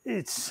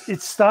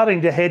it's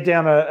starting to head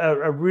down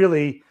a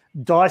really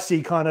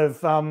dicey kind of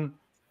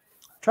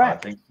track.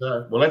 I think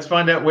so. Well, let's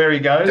find out where he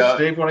goes.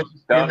 Steve, why don't you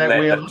spin that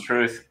wheel?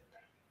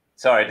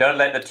 Don't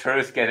let the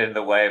truth get in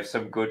the way of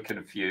some good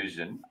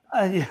confusion.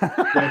 Well,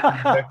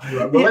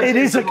 it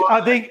is.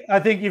 I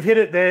think you've hit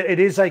it there. It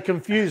is a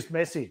confused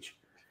message.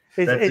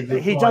 He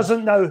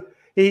doesn't know.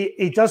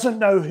 He doesn't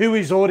know who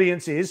his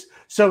audience is,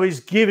 so he's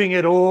giving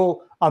it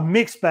all a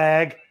mixed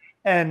bag,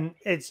 and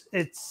let's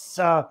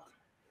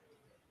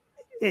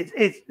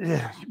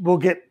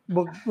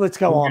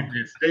go on.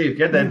 Steve,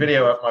 get that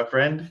video up, my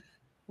friend.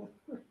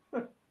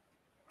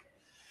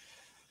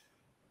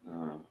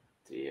 Oh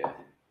dear.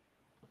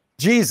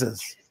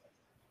 Jesus,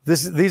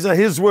 these are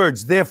his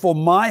words. Therefore,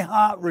 my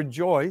heart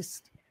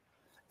rejoiced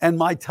and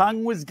my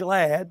tongue was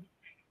glad.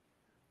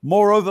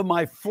 Moreover,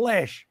 my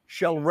flesh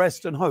shall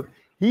rest in hope.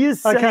 He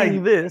is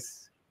saying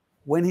this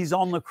when he's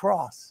on the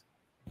cross.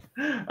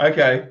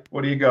 Okay,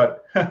 what do you got?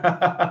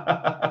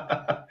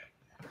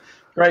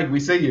 Craig, we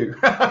see you.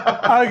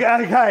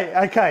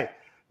 Okay.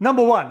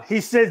 Number one, he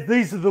says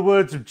these are the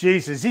words of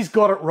Jesus. He's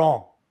got it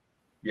wrong.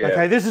 Yeah.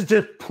 Okay, this is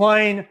just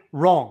plain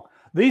wrong.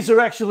 These are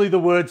actually the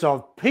words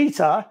of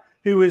Peter,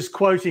 who is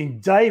quoting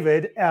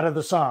David out of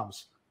the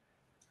Psalms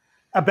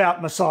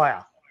about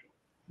Messiah.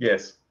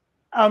 Yes.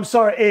 I'm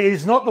sorry, it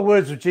is not the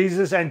words of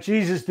Jesus, and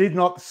Jesus did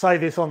not say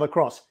this on the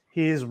cross.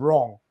 He is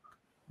wrong.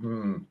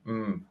 So,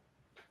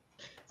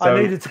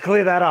 I needed to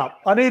clear that up.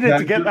 I needed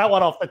to get that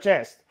one off the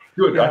chest.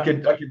 Good. Yeah.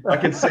 I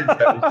could sense that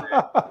was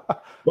there.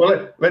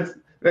 Well, let's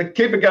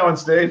keep it going,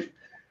 Steve.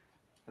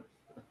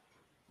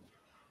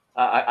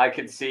 I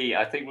can see.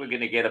 I think we're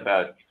going to get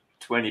about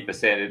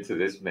 20% into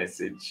this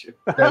message.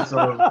 That's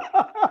all.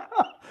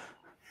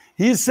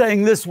 He's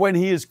saying this when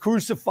he is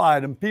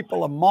crucified and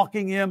people are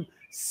mocking him,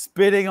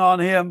 spitting on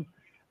him,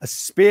 a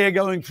spear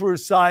going through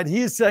his side.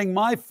 He is saying,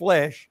 my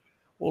flesh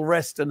will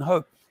rest in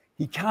hope.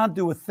 He can't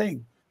do a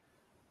thing.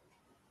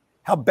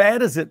 How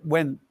bad is it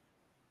when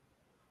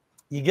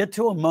you get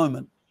to a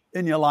moment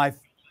in your life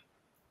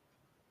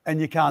and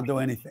you can't do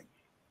anything?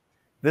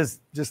 There's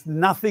just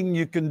nothing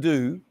you can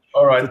do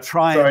to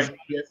try and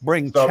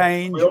bring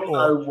change. We all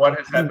know what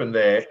has happened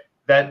there.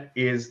 That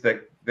is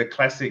the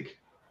classic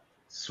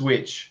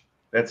switch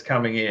that's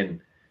coming in.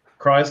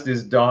 Christ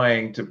is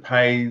dying to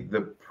pay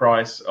the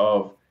price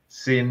of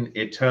sin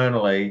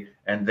eternally,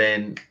 and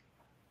then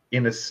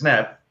in a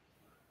snap,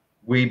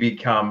 we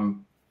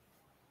become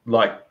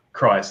like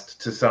Christ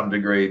to some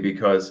degree,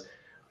 because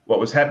what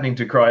was happening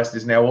to Christ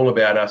is now all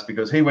about us,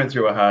 because he went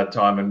through a hard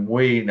time and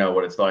we know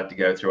what it's like to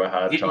go through a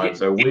hard time.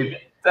 So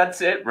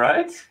that's it,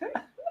 right?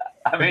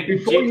 I mean,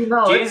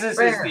 Jesus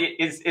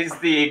is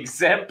the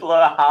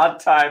exemplar hard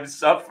time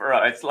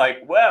sufferer. It's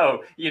like,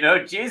 well,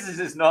 Jesus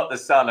is not the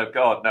Son of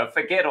God. No,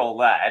 forget all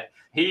that.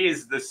 He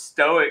is the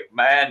stoic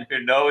man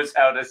who knows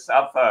how to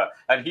suffer.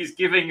 And he's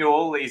giving you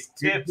all these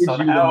tips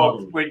on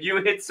how, when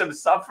you hit some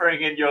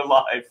suffering in your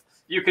life,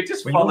 you could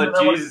just follow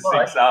Jesus'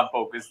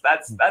 example, because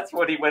that's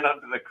what he went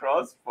onto the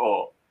cross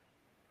for.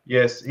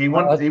 Yes,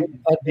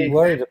 I'd be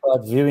worried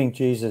about viewing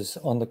Jesus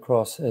on the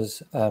cross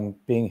as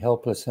being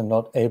helpless and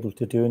not able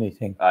to do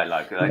anything. I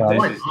like it.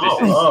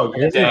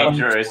 This is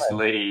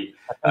dangerously.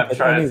 I'm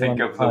trying to think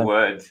of the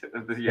word.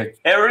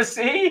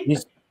 Heresy.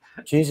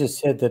 Jesus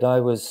said that I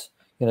was,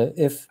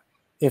 if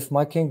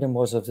my kingdom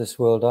was of this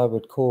world, I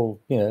would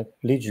call,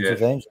 legions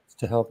of angels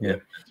to help me. Yeah,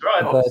 that's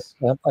right.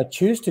 But I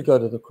choose to go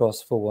to the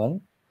cross for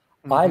one.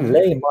 I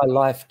lay my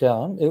life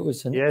down. It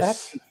was an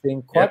active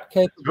thing, quite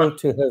capable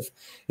to have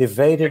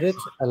evaded it,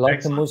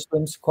 like the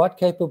Muslims, quite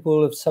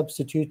capable of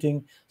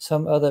substituting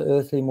some other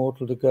earthly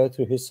mortal to go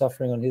through his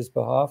suffering on his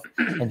behalf,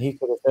 and he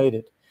could evade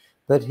it.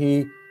 But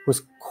he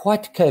was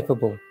quite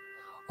capable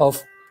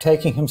of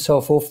taking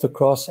himself off the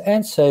cross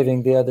and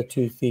saving the other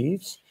two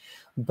thieves,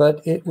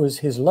 but it was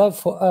his love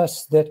for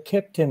us that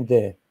kept him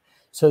there.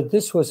 So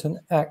this was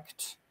an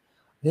act.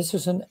 This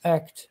was an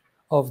act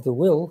of the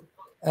will,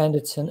 and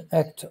it's an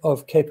act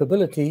of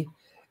capability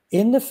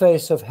in the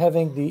face of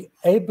having the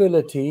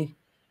ability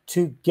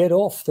to get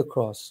off the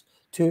cross,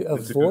 to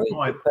avoid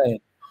the pain.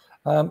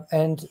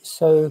 And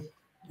so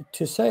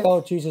to say,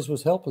 oh, Jesus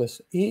was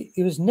helpless, he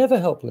was never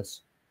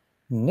helpless.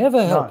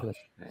 Never helpless.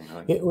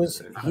 It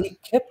was, he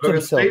kept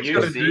himself. Can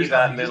you see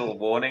that little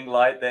warning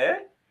light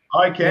there?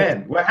 I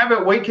can. Well, how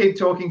about we keep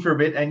talking for a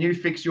bit and you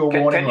fix your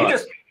warning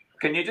light?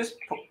 Can you just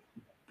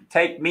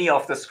take me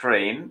off the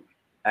screen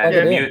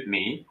and mute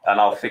me, and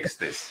I'll fix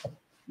this?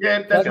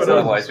 Yeah, that's what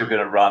otherwise we're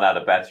going to run out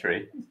of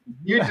battery.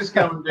 You just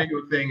go and do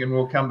your thing, and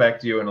we'll come back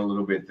to you in a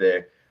little bit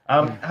there.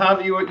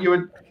 Harvey, what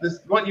you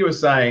were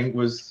saying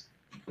was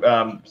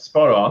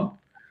spot on.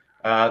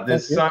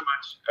 There's so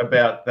much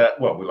about that.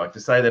 Well, we like to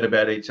say that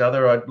about each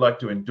other. I'd like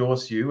to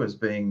endorse you as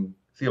being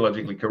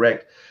theologically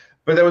correct.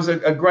 But there was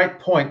a great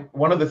point.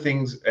 One of the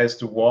things as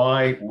to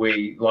why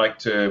we like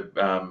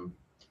to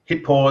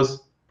hit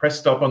pause, press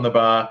stop on the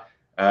bar,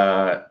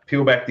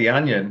 peel back the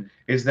onion,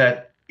 is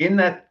that in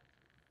that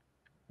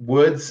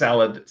word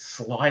salad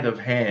sleight of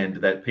hand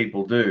that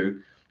people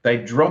do, they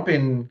drop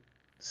in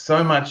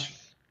so much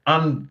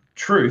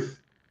untruth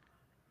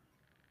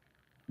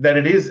that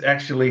it is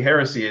actually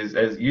heresy,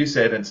 as you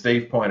said and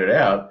Steve pointed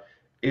out,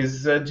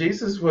 is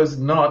Jesus was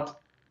not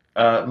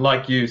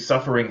like you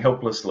suffering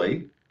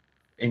helplessly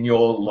in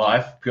your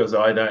life because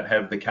I don't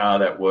have the car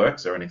that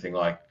works or anything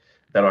like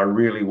that I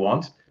really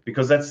want,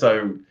 because that's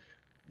so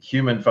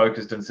human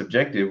focused and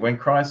subjective. When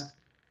Christ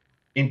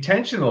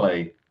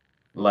intentionally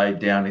laid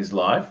down his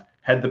life,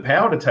 had the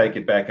power to take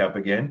it back up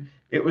again,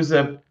 it was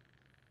the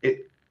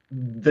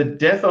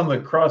death on the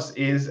cross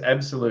is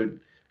absolute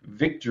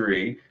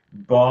victory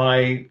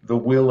by the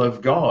will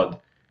of God.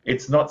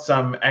 It's not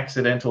some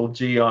accidental,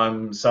 gee,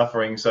 I'm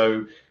suffering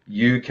so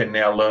you can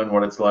now learn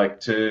what it's like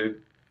to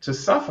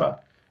suffer.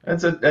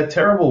 It's a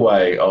terrible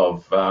way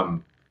of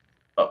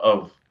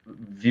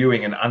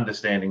viewing and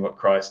understanding what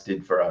Christ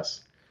did for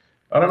us.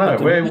 I don't know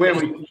where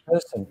we.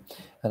 Person.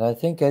 And I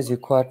think, as you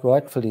quite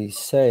rightfully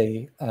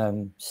say,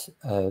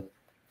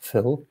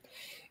 Phil,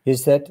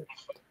 is that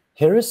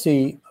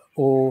heresy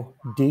or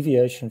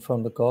deviation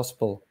from the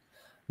gospel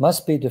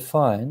must be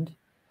defined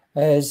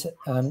as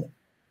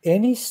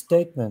any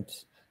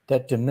statement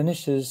that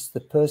diminishes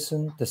the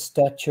person, the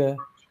stature,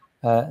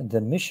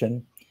 the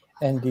mission,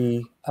 and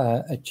the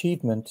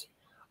achievement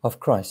of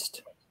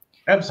Christ.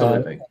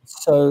 Absolutely.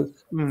 So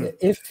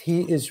if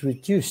he is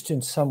reduced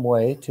in some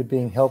way to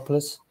being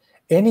helpless,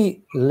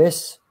 any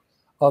less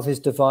of his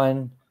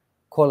divine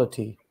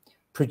quality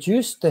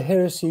produced the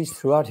heresies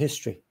throughout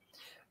history.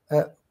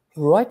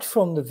 Right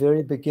from the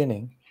very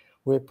beginning,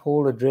 where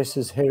Paul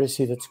addresses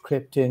heresy that's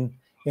crept in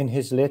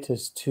his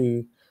letters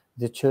to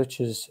the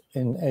churches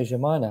in Asia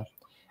Minor,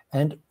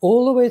 and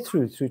all the way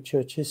through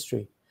church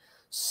history,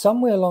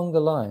 somewhere along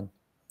the line,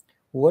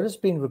 what has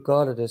been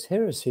regarded as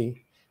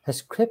heresy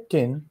has crept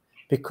in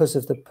because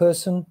of the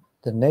person,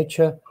 the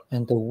nature,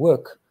 and the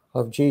work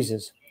of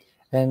Jesus.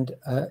 And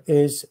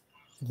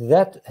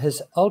that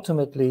has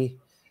ultimately,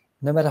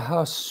 no matter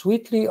how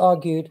sweetly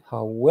argued,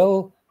 how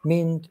well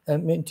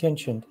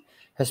intentioned,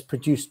 has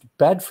produced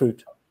bad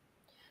fruit,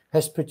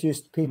 has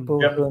produced people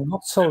who are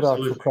not sold out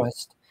for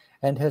Christ,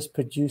 and has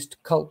produced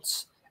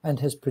cults, and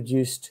has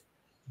produced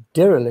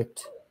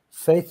derelict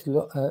faith,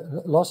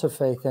 loss of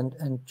faith,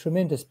 and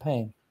tremendous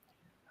pain.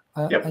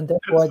 And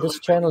that's why this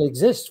channel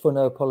exists for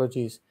No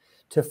Apologies,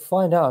 to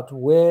find out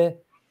where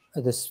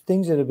the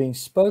things that are being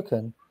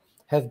spoken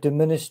have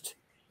diminished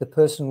the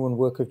person and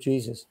work of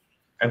Jesus.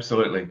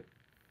 Absolutely.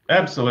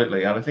 And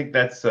I think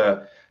that's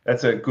a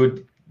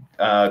good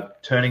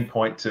turning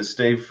point to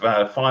Steve.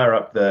 Fire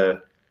up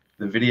the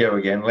video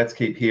again. Let's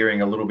keep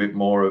hearing a little bit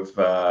more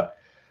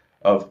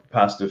of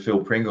Pastor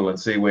Phil Pringle and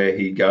see where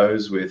he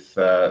goes with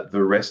the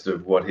rest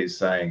of what he's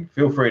saying.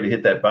 Feel free to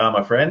hit that bar,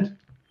 my friend.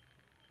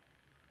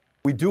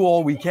 We do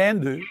all we can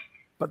do,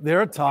 but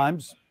there are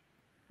times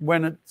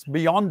when it's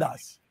beyond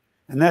us.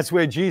 And that's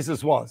where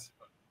Jesus was.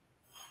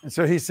 And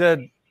so he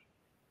said,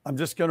 I'm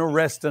just going to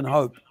rest and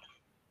hope.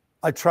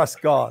 I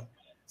trust God.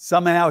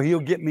 Somehow he'll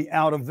get me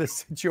out of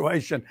this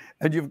situation.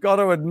 And you've got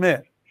to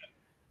admit,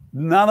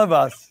 none of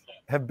us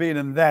have been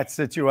in that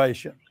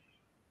situation.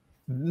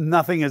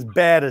 Nothing as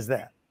bad as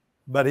that.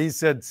 But he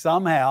said,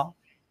 somehow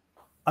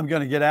I'm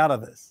going to get out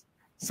of this.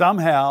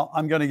 Somehow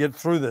I'm going to get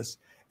through this.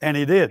 And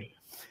he did.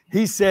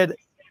 He said,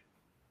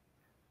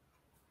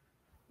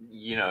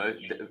 you know,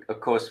 of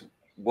course,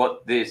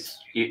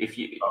 if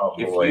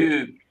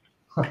you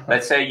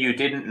let's say you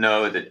didn't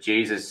know that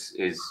Jesus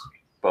is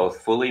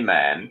both fully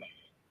man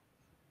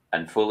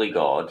and fully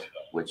God,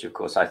 which of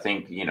course I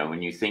think, you know,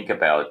 when you think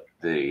about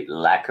the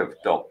lack of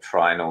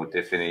doctrinal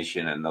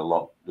definition and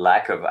the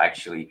lack of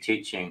actually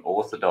teaching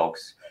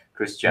Orthodox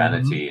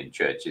Christianity in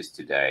churches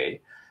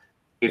today,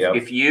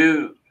 if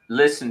you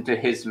listen to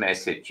his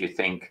message, you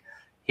think,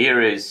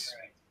 here is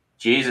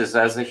Jesus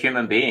as a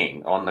human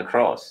being on the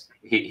cross.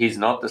 He's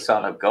not the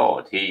Son of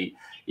God. He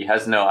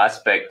has no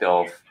aspect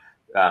of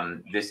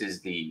this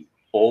is the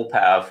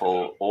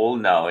all-powerful,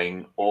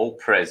 all-knowing,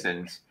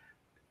 all-present,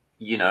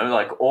 you know,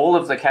 like all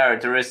of the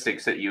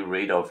characteristics that you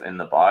read of in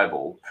the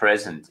Bible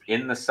present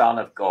in the Son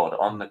of God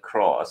on the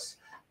cross.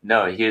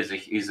 No,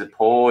 he's a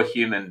poor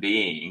human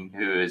being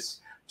who is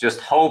just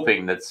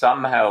hoping that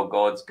somehow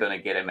God's going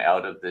to get him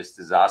out of this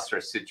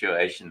disastrous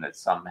situation that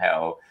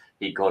somehow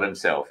he got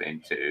himself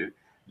into.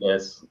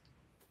 Yes.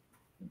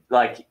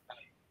 Like,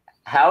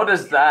 how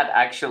does that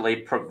actually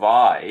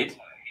provide,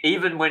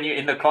 even when you're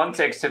in the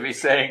context of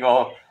he's saying,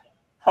 oh,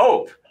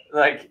 hope?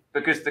 Like,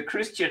 because the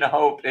Christian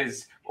hope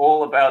is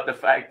all about the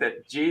fact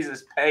that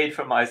Jesus paid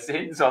for my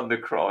sins on the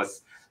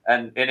cross.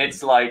 And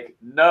it's like,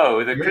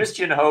 no, the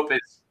Christian hope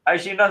is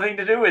actually nothing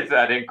to do with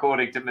that,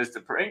 according to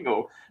Mr.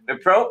 Pringle. The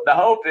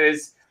hope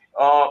is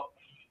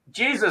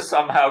Jesus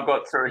somehow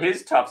got through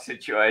his tough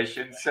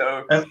situation,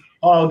 so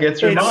I'll get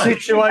through it's mine.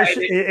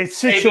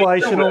 It's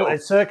situational.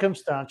 It's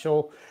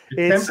circumstantial.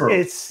 It's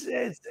temporal.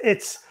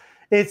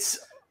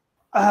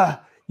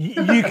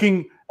 You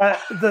can.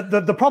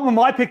 The problem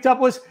I picked up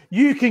was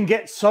you can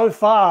get so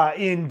far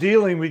in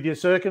dealing with your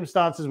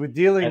circumstances, with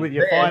dealing with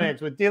your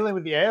finance, with dealing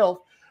with your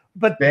health,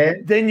 but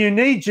then you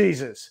need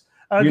Jesus.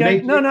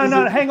 Okay,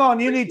 no, hang on.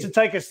 You need to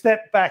take a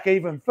step back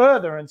even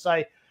further and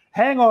say,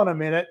 hang on a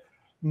minute.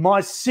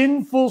 My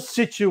sinful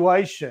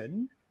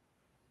situation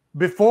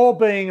before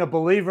being a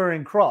believer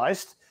in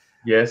Christ,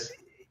 yes,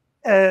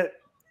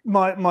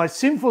 my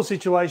sinful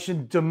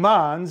situation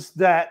demands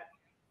that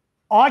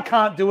I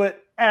can't do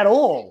it at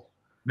all.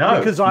 No,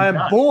 because I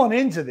am born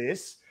into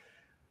this.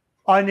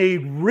 I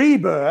need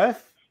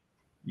rebirth.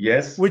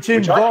 Yes, which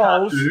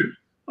involves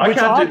I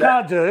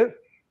can't do.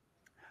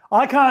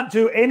 I can't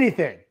do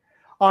anything.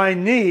 I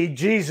need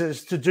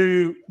Jesus to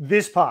do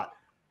this part.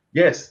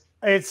 Yes,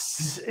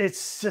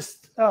 it's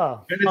just. I'm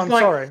like,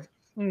 sorry.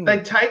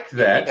 They take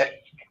that.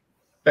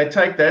 They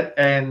take that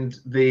and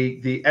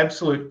the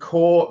absolute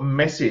core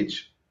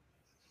message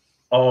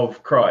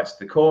of Christ,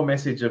 the core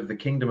message of the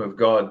kingdom of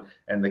God,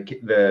 and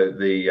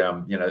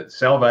the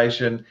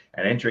salvation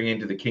and entering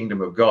into the kingdom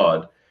of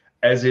God,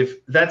 as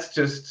if that's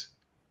just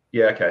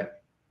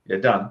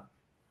done.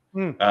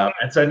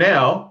 And so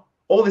now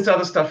all this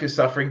other stuff you're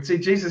suffering. See,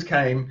 Jesus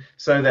came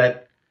so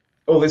that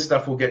all this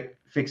stuff will get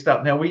fixed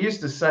up. Now, we used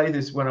to say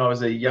this when I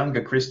was a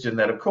younger Christian,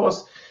 that of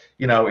course,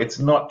 it's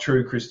not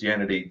true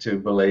Christianity to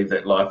believe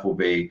that life will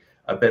be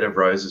a bed of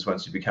roses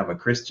once you become a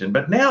Christian.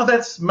 But now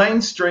that's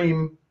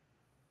mainstream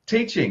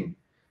teaching,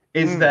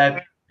 is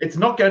that it's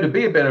not going to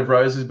be a bed of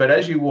roses, but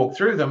as you walk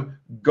through them,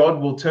 God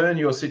will turn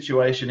your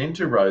situation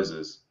into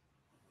roses.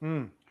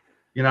 I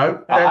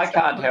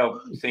can't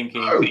help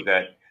thinking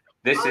that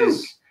this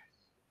is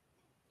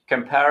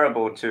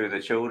comparable to the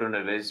children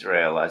of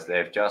Israel as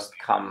they've just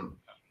come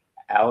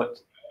out.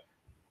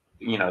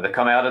 They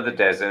come out of the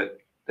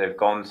desert, they've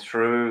gone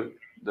through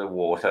the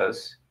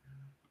waters,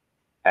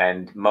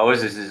 and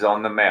Moses is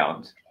on the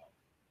mount,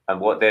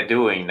 and what they're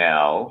doing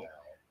now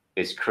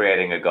is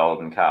creating a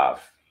golden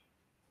calf.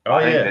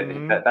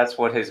 That's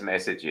what his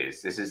message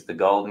is. This is the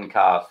golden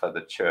calf for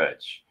the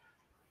church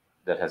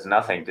that has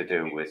nothing to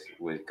do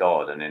with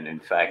God. And in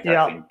fact,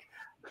 I think,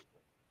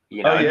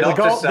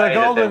 the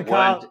golden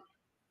calf.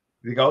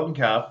 The golden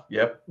calf,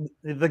 yep.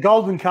 The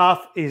golden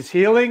calf is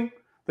healing.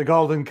 The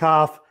golden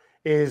calf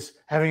is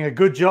having a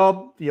good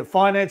job, your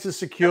finances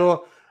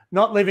secure,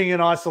 not living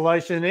in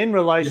isolation, in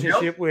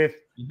relationship with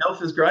your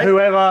health is great.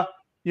 Whoever.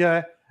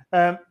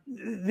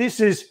 This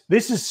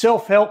is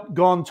self-help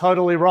gone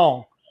totally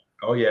wrong.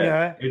 Oh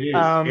yeah, it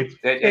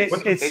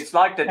is. It's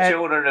like the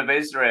children of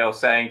Israel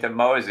saying to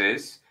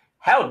Moses,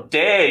 "How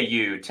dare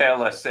you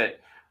tell us that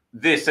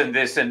this and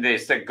this and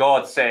this, that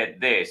God said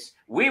this?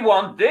 We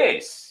want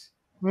this,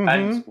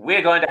 and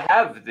we're going to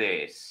have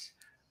this."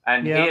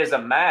 And here's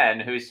a man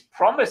who's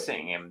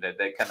promising him that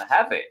they can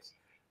have it.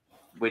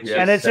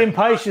 It's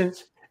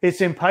impatience.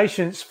 It's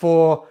impatience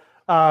for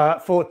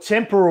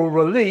temporal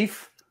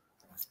relief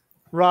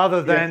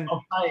rather than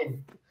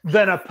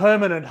a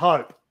permanent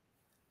hope.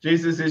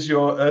 Jesus is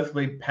your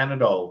earthly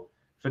Panadol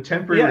for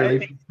temporary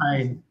relief from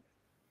pain.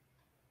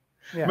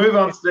 Yeah. Move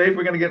on, Steve.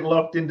 We're going to get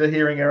locked into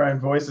hearing our own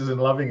voices and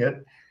loving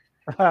it.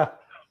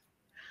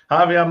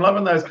 Harvey, I'm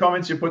loving those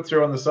comments you put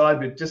through on the side,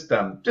 but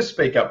just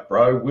speak up,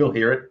 bro. We'll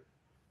hear it.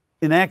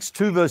 In Acts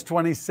 2, verse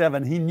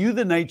 27, he knew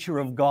the nature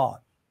of God.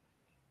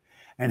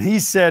 And he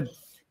said,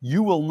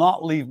 "You will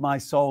not leave my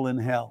soul in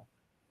hell."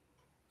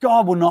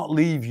 God will not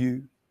leave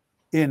you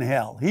in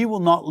hell. He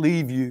will not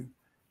leave you.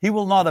 He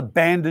will not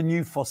abandon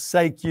you,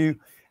 forsake you,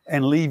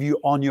 and leave you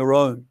on your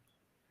own.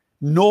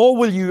 Nor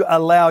will you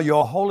allow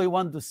your Holy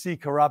One to see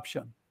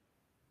corruption.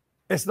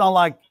 It's not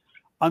like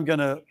I'm going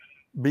to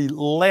be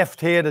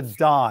left here to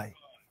die.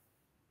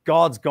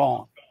 God's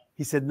gone.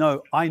 He said,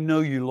 "No, I know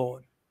you,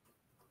 Lord.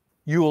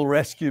 You will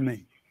rescue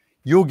me.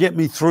 You'll get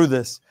me through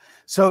this."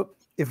 So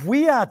if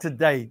we are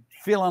today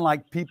feeling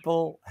like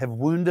people have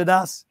wounded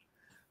us,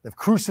 they've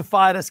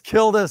crucified us,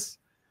 killed us,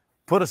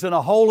 put us in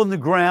a hole in the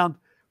ground,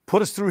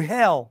 put us through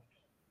hell,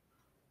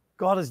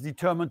 God is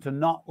determined to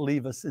not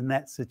leave us in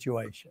that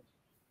situation.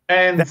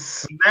 And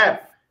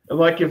snap.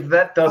 Like if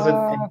that doesn't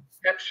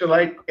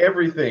encapsulate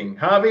everything.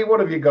 Harvey, what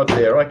have you got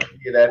there? I can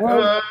hear that.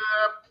 Well,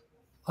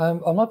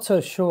 I'm not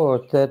so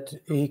sure that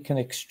he can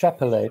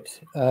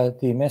extrapolate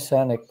the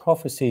messianic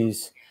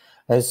prophecies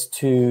as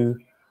to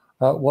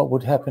what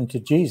would happen to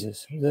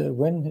Jesus.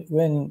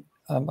 When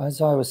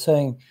Isaiah was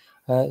saying,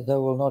 "They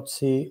will not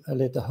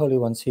let the Holy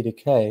One see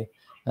decay,"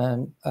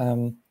 and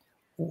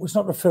was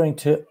not referring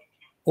to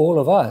all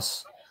of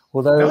us.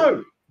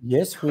 Although,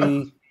 yes,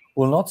 we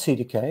will not see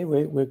decay.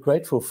 We're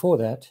grateful for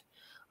that.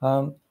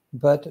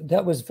 But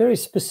that was very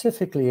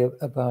specifically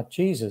about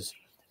Jesus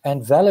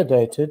and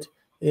validated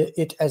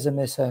it as a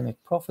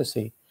messianic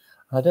prophecy.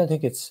 I don't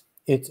think it's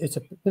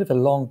a bit of a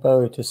long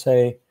bow to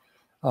say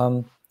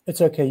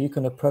it's okay. You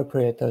can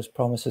appropriate those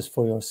promises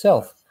for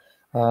yourself.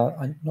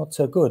 And not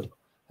so good.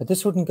 But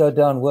this wouldn't go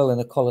down well in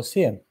the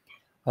Colosseum.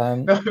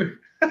 No,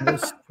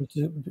 one's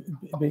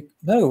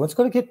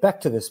got to get back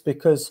to this,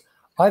 because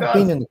I've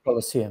been in the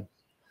Colosseum.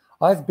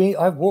 I've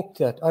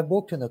walked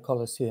in the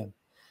Colosseum,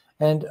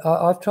 and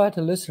I've tried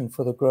to listen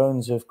for the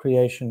groans of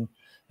creation,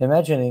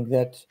 imagining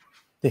that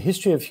the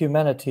history of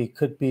humanity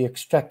could be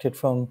extracted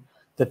from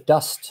the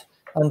dust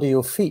under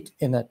your feet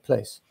in that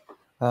place.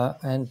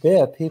 And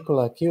there are people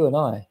like you and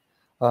I,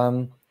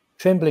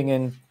 trembling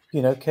in,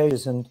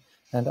 cages and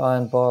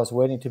iron bars,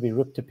 waiting to be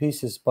ripped to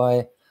pieces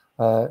by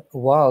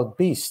wild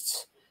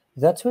beasts.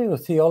 That's where your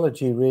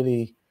theology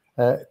really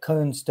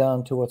cones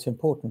down to what's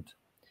important.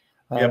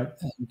 And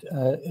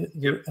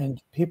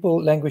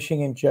people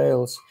languishing in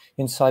jails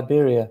in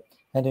Siberia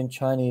and in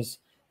Chinese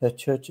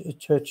church,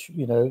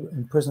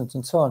 in prisons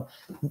and so on.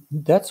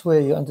 That's where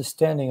your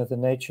understanding of the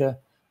nature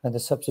and the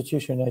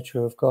substitutionary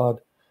nature of God,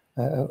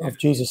 of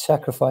Jesus'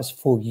 sacrifice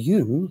for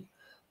you,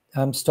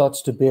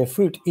 starts to bear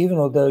fruit, even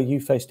although you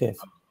face death,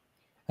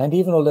 and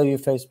even although you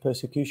face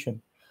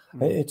persecution.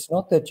 It's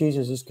not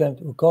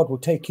that God will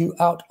take you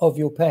out of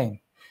your pain.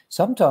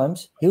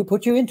 Sometimes he'll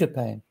put you into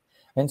pain,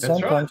 and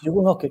sometimes you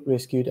will not get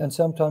rescued, and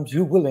sometimes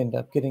you will end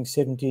up getting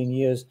 17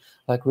 years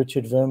like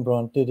Richard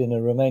Vermbrand did in a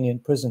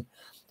Romanian prison.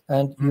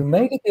 And you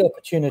may get the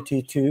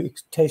opportunity to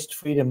taste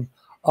freedom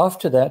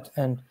after that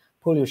and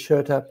pull your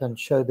shirt up and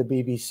show the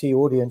BBC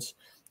audience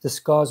the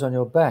scars on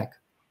your back.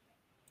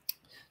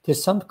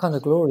 There's some kind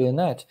of glory in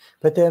that.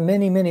 But there are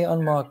many, many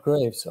unmarked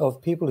graves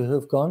of people who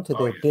have gone to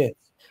their death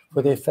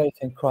for their faith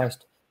in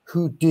Christ,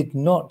 who did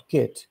not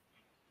get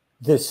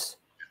this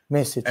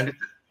message. And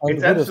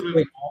it's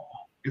absolutely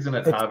awful, isn't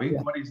it, Harvey?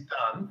 What he's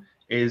done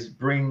is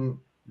bring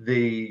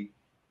the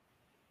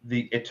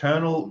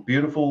eternal,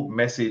 beautiful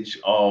message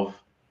of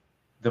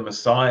the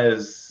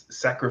Messiah's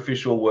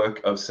sacrificial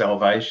work of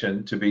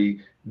salvation to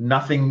be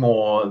nothing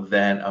more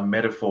than a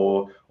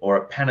metaphor or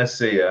a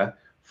panacea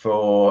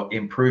for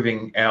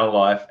improving our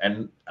life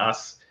and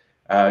us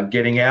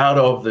getting out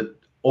of the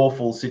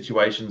awful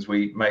situations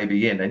we may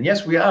be in. And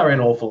yes, we are in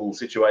awful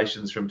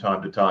situations from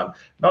time to time.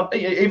 Not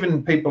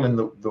even people in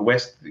the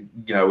West,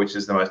 which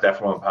is the most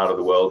affluent part of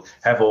the world,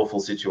 have awful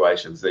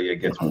situations.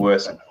 It gets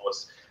worse, of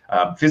course,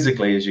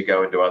 physically as you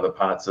go into other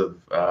parts of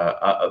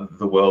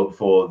the world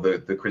for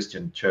the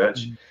Christian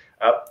church.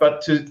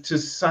 But to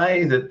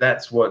say that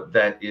that's what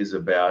that is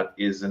about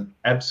is an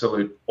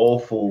absolute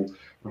awful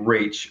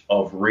reach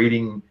of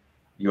reading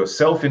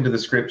yourself into the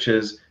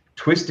scriptures,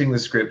 twisting the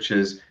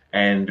scriptures,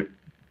 and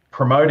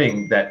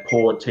promoting that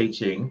poor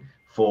teaching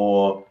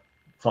for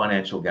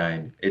financial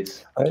gain.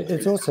 It's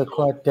also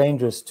quite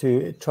dangerous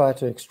to try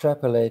to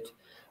extrapolate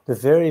the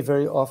very,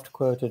 very oft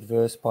quoted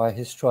verse, "By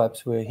his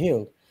stripes we're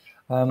healed."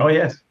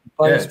 By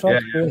his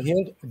stripes we're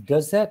healed.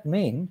 Does that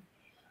mean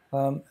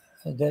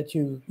that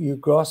you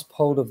grasp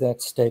hold of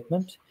that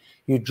statement,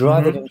 you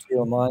drive it into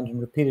your mind and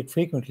repeat it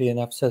frequently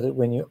enough so that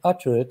when you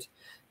utter it,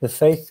 the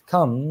faith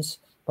comes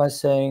by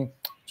saying,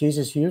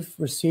 "Jesus, you've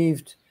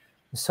received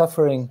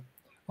suffering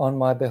on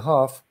my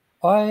behalf.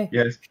 I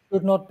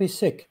should not be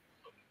sick."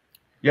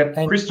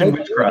 And Christian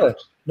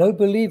witchcraft. No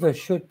believer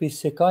should be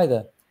sick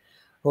either.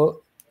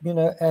 Well,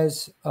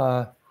 as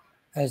a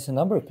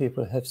number of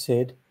people have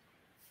said,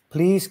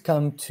 please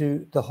come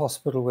to the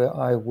hospital where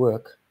I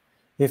work.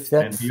 If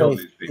that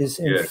faith is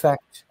in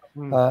fact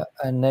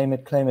a name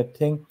it, claim it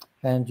thing,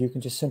 and you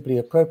can just simply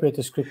appropriate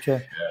the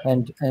scripture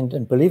and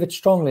believe it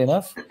strongly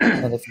enough.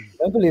 And if you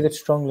don't believe it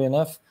strongly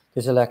enough,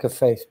 there's a lack of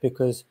faith,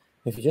 because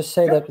if you just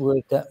say that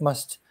word,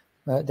 that's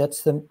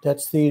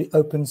the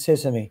open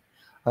sesame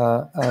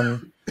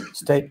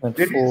statement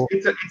for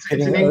it's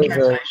an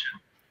incantation.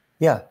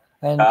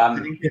 And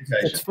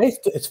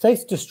it's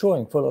faith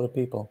destroying for a lot of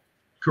people.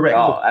 Correct.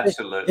 Oh,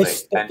 absolutely.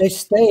 They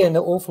stay in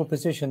the awful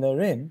position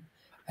they're in,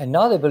 and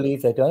now they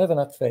believe they don't have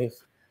enough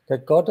faith,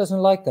 that God doesn't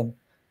like them,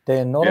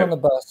 they're not on the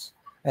bus,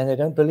 and they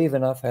don't believe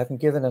enough,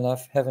 haven't given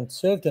enough, haven't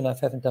served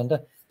enough,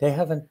 they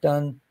haven't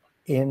done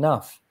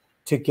enough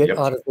to get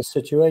out of the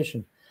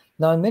situation.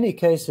 Now, in many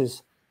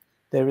cases,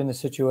 they're in the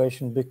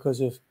situation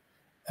because of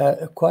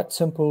a quite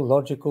simple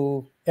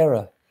logical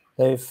error.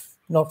 They've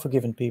not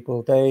forgiven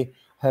people. They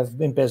have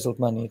embezzled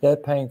money. They're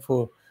paying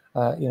for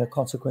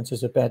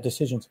consequences of bad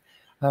decisions.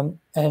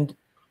 And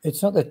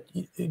it's not that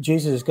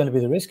Jesus is going to be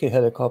the rescue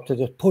helicopter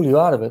to pull you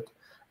out of it.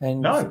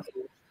 And no.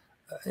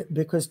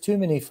 Because too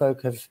many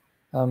folk have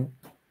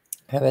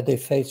had their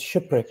faith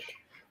shipwrecked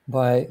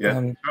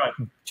by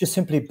just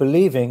simply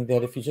believing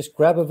that if you just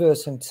grab a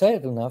verse and say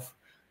it enough,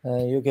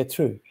 you'll get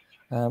through.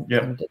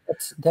 And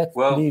that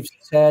leaves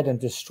sad and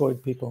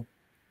destroyed people.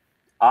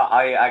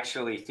 I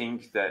actually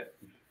think that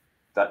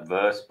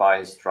verse, "By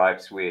his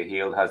stripes we are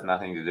healed," has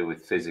nothing to do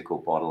with physical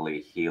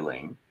bodily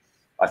healing.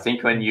 I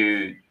think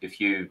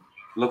if you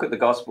look at the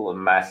Gospel of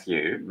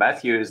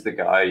Matthew is the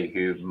guy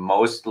who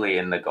mostly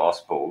in the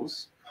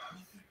Gospels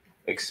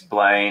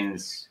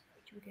explains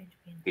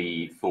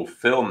the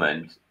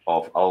fulfillment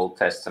of Old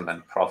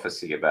Testament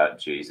prophecy about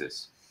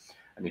Jesus.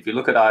 And if you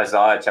look at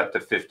Isaiah chapter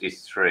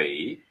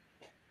 53,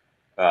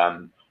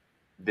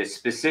 the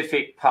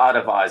specific part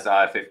of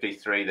Isaiah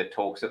 53 that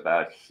talks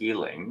about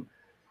healing,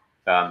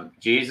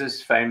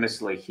 Jesus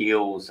famously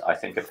heals, I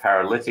think, a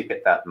paralytic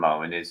at that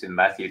moment, is in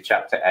Matthew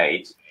chapter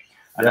 8.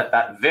 And at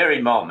that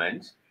very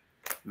moment,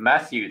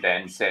 Matthew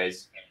then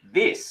says,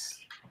 this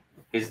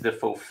is the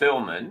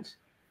fulfillment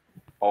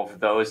of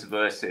those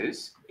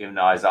verses in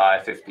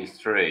Isaiah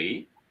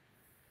 53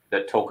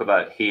 that talk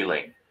about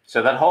healing.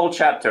 So that whole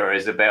chapter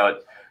is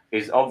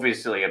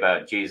obviously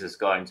about Jesus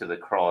going to the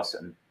cross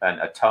and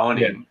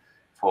atoning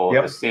for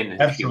the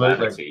sin of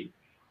humanity.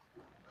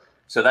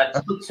 So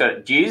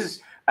Jesus,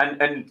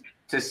 and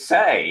to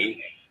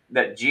say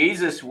that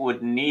Jesus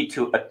would need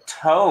to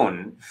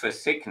atone for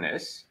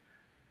sickness,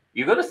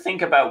 you've got to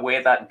think about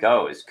where that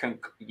goes.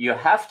 You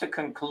have to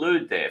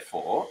conclude,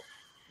 therefore,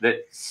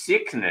 that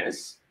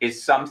sickness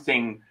is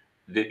something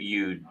that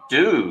you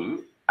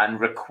do and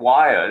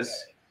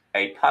requires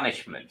a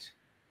punishment,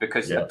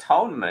 because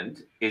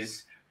atonement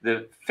is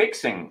the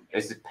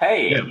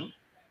paying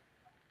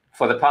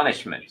for the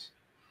punishment.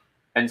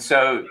 And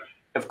so,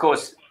 of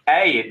course,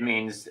 it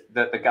means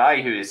that the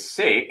guy who is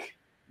sick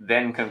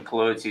then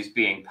concludes he's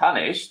being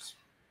punished.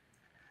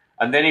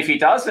 And then if he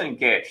doesn't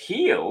get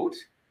healed,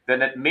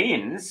 then it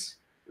means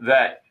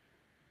that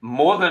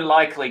more than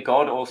likely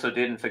God also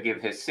didn't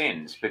forgive his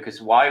sins,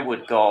 because why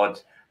would God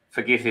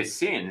forgive his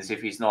sins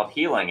if he's not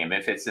healing him,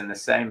 if it's in the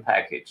same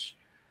package?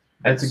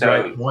 That's a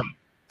great point.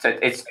 So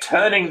it's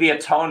turning the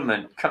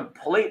atonement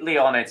completely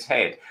on its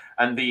head.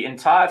 And the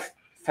entire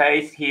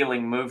faith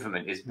healing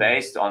movement is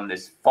based on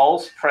this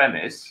false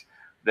premise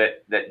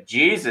that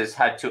Jesus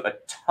had to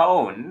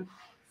atone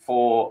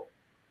for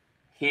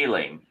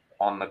healing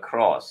on the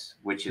cross,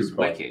 which is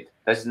wicked.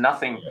 There's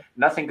nothing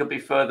could be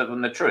further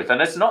from the truth.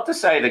 And it's not to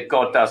say that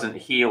God doesn't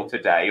heal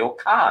today or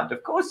can't.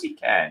 Of course he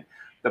can.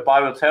 The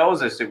Bible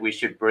tells us that we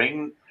should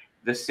bring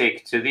the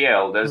sick to the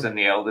elders, and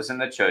the elders in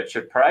the church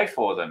should pray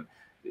for them.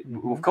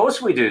 Of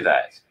course we do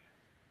that.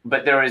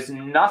 But there is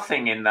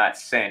nothing in that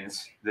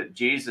sense that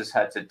Jesus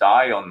had to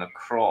die on the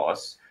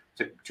cross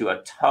to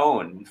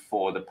atone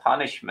for the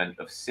punishment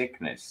of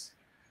sickness.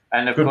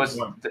 And of course,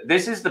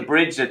 this is the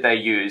bridge that they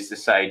use to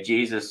say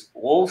Jesus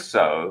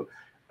also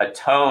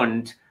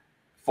atoned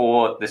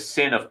for the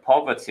sin of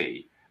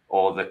poverty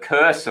or the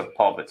curse of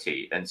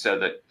poverty. And so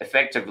that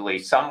effectively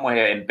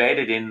somewhere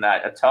embedded in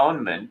that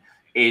atonement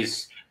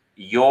is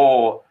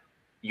your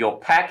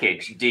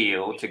package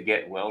deal to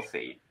get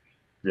wealthy.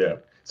 Yeah.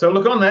 So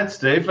look, on that,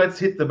 Steve, let's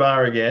hit the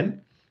bar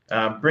again.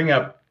 Bring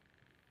up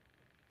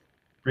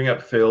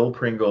Phil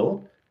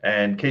Pringle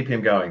and keep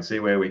him going. See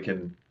where we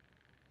can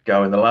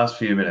go in the last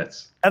few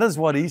minutes. That is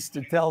what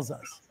Easter tells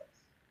us.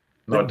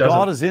 No, that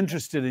God is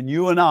interested in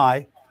you and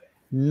I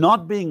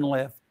not being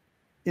left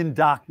in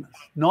darkness,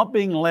 not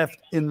being left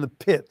in the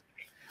pit.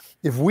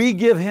 If we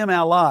give him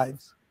our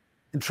lives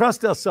and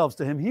trust ourselves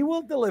to him, he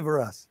will deliver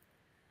us.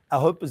 Our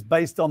hope is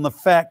based on the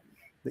fact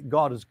that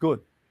God is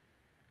good.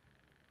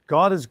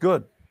 God is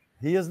good.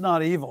 He is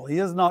not evil. He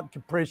is not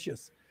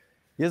capricious.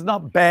 He is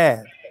not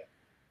bad.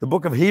 The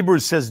book of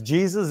Hebrews says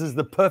Jesus is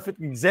the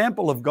perfect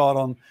example of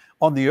God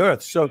on the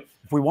earth. So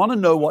if we want to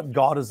know what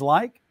God is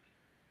like,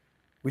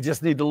 we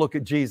just need to look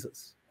at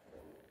Jesus.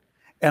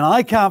 And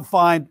I can't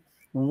find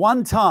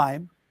one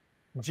time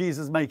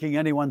Jesus making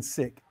anyone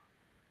sick.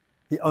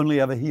 He only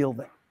ever healed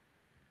them.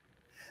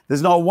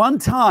 There's not one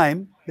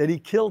time that he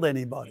killed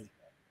anybody.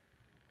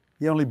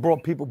 He only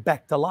brought people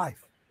back to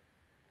life.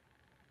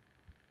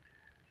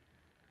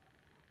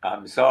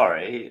 I'm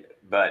sorry,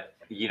 but,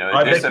 you know,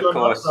 I this, bet of you're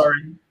course... not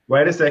sorry.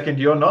 Wait a second,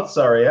 you're not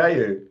sorry, are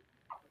you?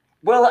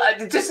 Well,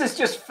 this is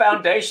just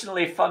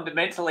foundationally,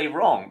 fundamentally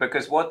wrong,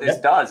 because what this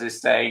does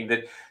is saying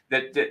that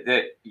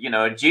you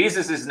know,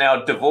 Jesus is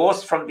now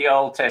divorced from the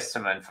Old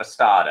Testament, for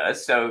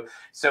starters. So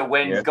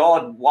when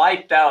God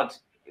wiped out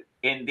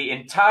in the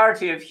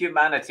entirety of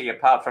humanity,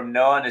 apart from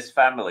Noah and his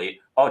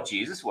family,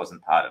 Jesus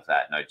wasn't part of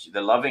that. No,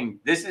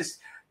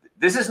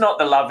 this is not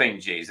the loving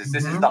Jesus.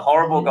 This is the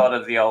horrible God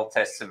of the Old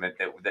Testament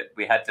that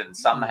we had to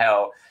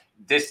somehow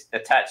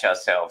disattach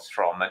ourselves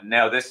from. And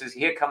now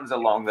here comes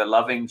along the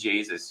loving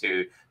Jesus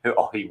who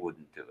he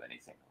wouldn't do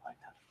anything like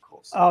that, of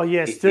course. Oh,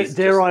 yes.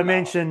 Dare I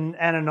mention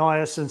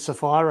Ananias and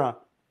Sapphira?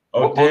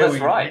 Well, that's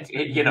right.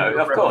 You know,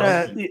 of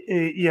course.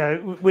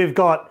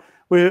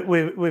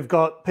 We've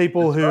got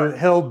people who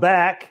held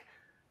back.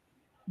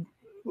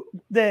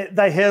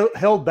 They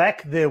held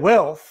back their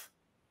wealth.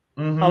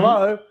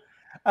 Hello.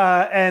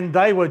 And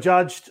they were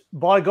judged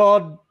by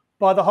God,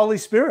 by the Holy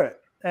Spirit,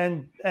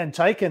 and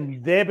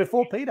taken there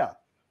before Peter.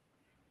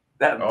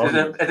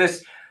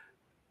 There's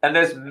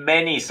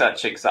many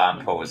such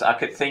examples. I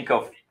could think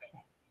of,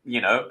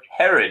 you know,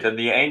 Herod and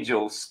the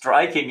angel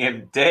striking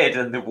him dead,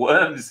 and the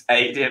worms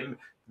ate him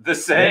the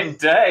same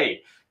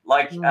day.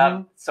 Like,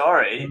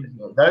 sorry,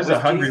 those was are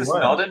hungry Jesus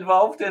worms. not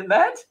involved in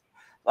that?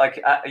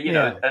 Like, you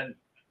know, and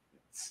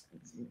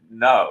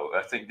no,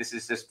 I think this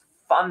is just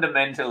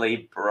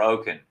fundamentally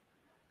broken.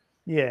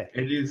 Yeah,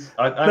 it is.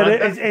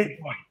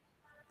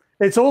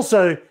 It's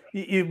also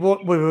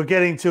what we were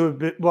getting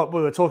to, what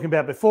we were talking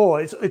about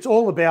before. It's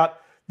all about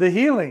the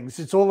healings.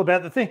 It's all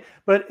about the thing,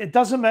 but it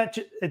doesn't match.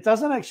 It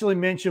doesn't actually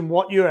mention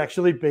what you're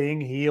actually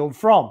being healed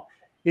from.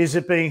 Is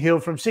it being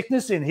healed from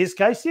sickness? In his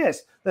case,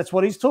 yes, that's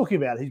what he's talking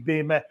about.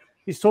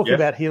 He's talking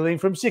about healing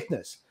from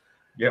sickness.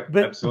 Yep,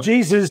 but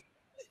absolutely.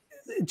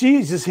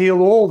 Jesus healed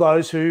all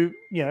those who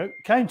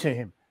came to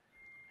him,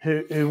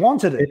 who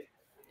wanted it.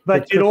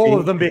 But did all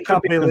of them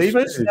become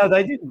believers? No,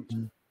 they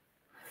didn't.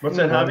 What's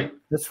that, Harvey?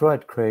 That's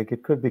right, Craig.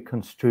 It could be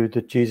construed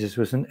that Jesus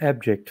was an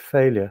abject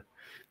failure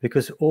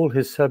because all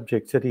his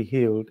subjects that he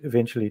healed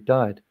eventually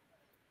died.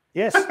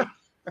 Yes.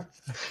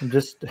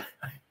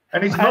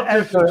 And he's not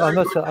just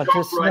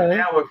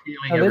now of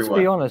healing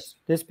everyone.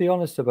 Let's be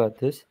honest about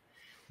this,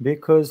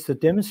 because the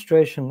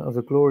demonstration of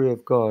the glory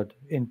of God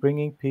in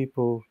bringing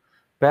people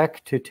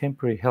back to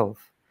temporary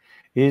health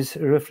is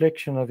a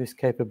reflection of his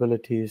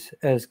capabilities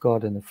as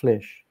God in the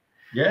flesh.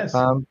 Yes.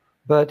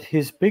 But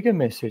his bigger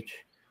message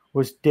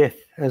was death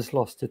has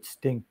lost its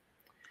sting.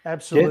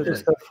 Absolutely. Death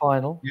is the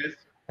final. Yes.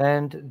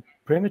 And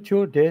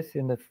premature death,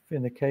 in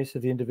the case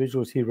of the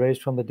individuals he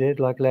raised from the dead,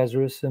 like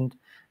Lazarus and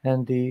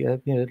the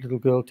little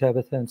girl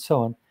Tabitha and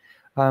so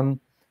on,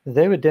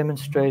 they were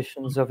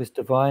demonstrations of his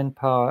divine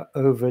power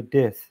over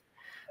death.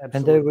 Absolutely.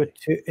 And they were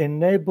to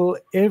enable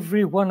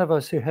every one of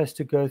us who has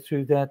to go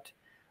through that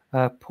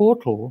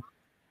portal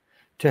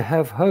to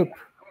have hope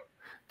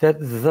that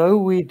though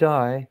we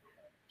die,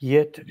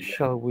 yet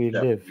shall we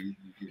live.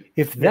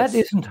 If that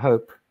isn't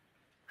hope,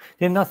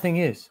 then nothing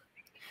is.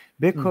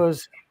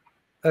 Because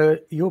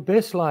your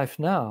best life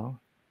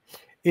now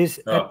is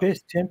at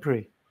best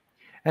temporary.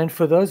 And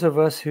for those of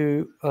us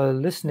who are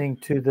listening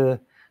to the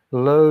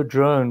low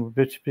drone,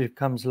 which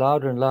becomes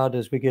louder and louder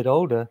as we get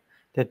older,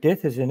 that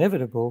death is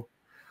inevitable,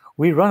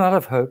 we run out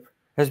of hope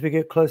as we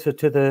get closer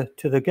to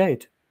the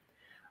gate.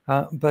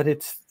 But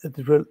it's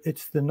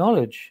the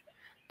knowledge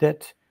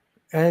that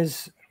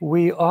as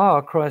we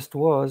are, Christ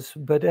was,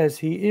 but as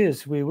he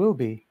is, we will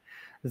be.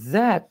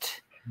 That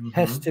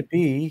has to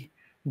be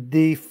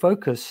the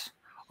focus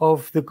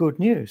of the good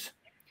news.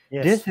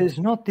 Yes. Death is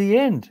not the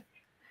end.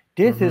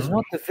 Death is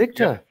not the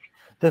victor. Yep.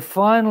 The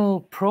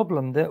final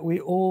problem that we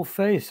all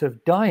face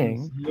of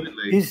dying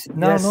is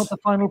now not the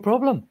final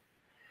problem.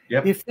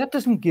 Yep. If that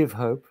doesn't give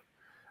hope,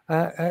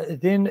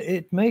 then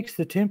it makes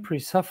the temporary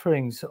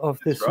sufferings of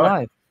this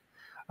life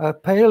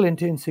pale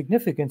into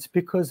insignificance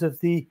because of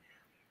the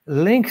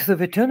length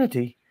of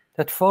eternity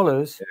that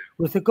follows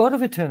with the God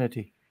of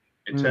eternity.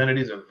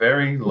 Eternity is a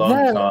very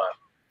long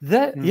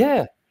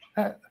time.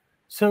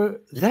 So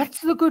that's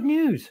the good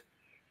news.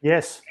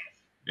 Yes,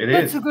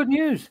 that's the good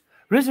news.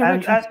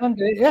 Resurrection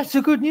Sunday, that's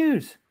the good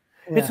news.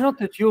 Yeah. It's not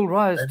that you'll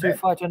rise to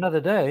fight another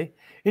day.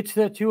 It's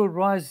that you will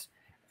rise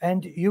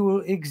and you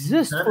will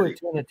exist for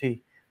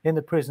eternity in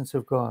the presence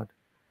of God.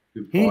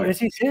 As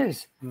he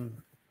says,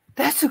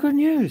 that's the good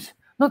news.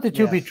 Not that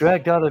you'll be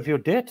dragged out of your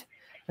debt.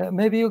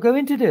 Maybe you'll go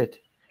into debt.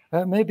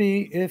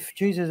 Maybe if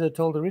Jesus had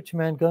told the rich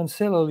man, go and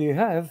sell all you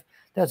have,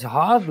 that's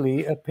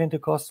hardly a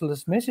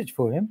Pentecostalist message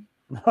for him.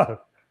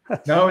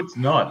 No, it's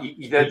not.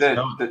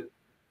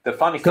 The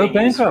funny thing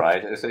is,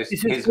 right,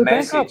 his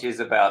message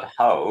is about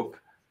hope,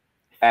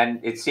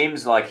 and it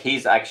seems like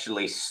he's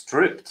actually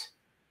stripped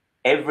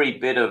every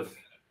bit of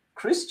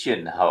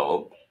Christian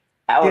hope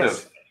out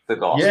of the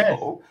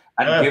gospel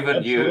and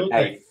given you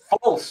a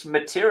false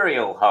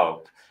material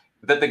hope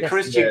that the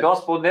Christian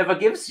gospel never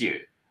gives you.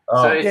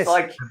 So it's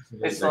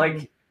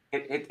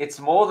it's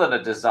more than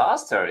a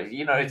disaster.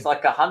 It's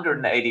like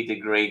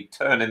 180-degree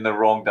turn in the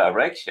wrong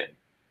direction.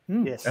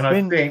 Yes.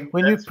 And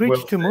when you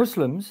preach to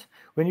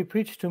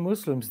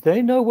Muslims,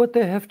 they know what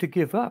they have to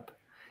give up.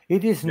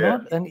 It is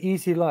not an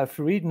easy life.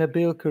 Read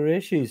Nabil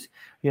Qureshi's,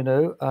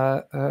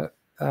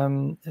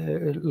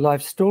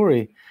 life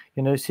story,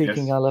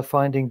 seeking Allah,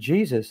 finding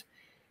Jesus.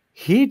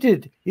 He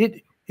did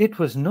it. It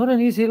was not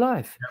an easy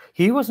life.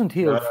 He wasn't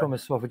healed from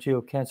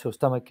esophageal cancer or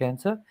stomach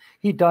cancer.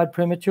 He died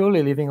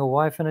prematurely, leaving a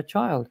wife and a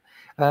child.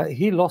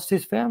 He lost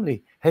his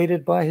family,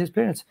 hated by his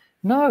parents.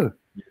 No,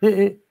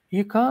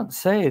 you can't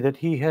say that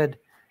he had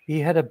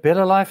a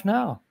better life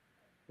now.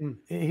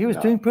 He was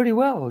doing pretty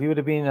well. He would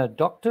have been a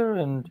doctor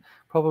and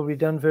probably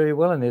done very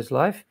well in his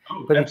life.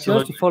 But he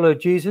chose to follow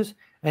Jesus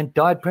and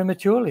died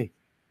prematurely.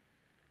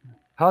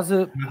 How's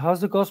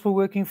the gospel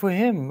working for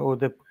him, or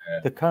the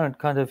current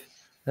kind of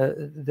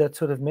that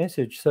sort of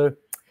message? So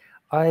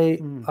I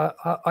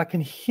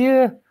can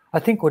hear, I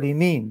think, what he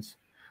means,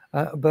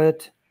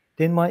 but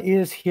then my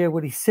ears hear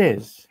what he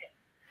says.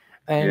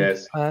 And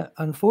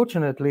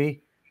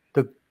unfortunately,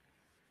 the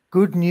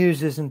good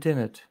news isn't in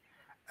it.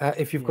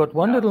 If you've got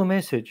one little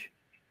message,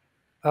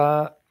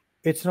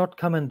 it's not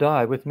come and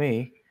die with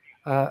me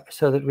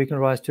so that we can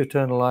rise to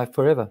eternal life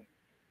forever.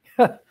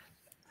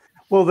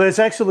 Well, there's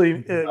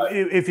actually,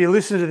 if you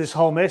listen to this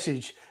whole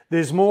message,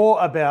 there's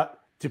more about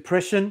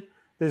depression,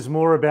 there's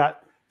more about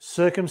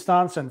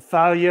circumstance and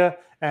failure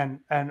and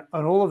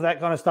all of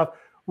that kind of stuff,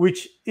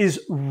 which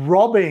is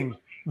robbing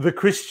the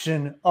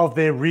Christian of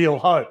their real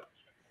hope.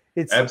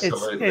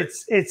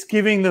 It's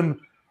giving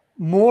them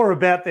more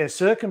about their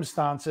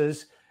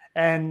circumstances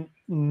and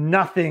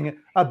nothing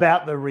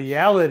about the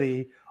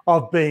reality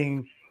of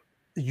being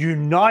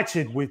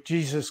united with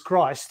Jesus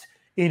Christ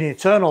in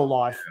eternal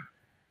life.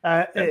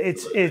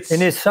 It's in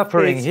his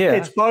suffering here.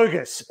 It's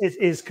bogus. It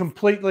is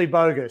completely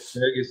bogus.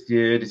 Bogus,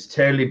 dude. It's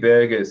totally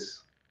bogus.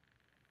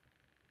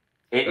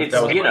 It's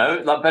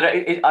but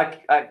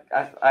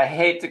I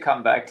hate to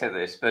come back to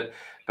this, but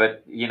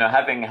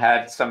having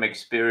had some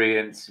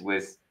experience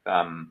with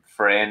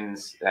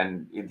friends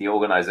and in the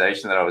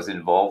organization that I was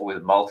involved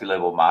with,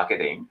 multi-level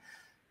marketing,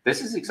 this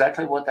is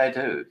exactly what they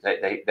do.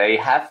 They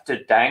have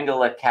to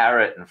dangle a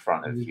carrot in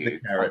front of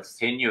you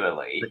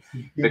continually,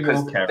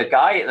 because the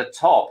guy at the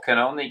top can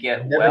only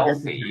get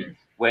wealthy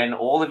when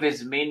all of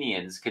his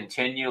minions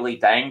continually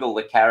dangle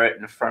the carrot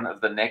in front of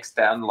the next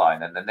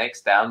downline and the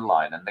next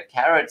downline, and the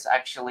carrot's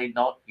actually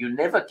not. You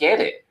never get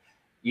it.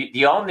 You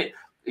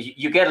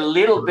get a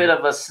little bit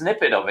of a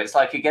snippet of it. It's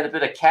like you get a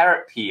bit of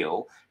carrot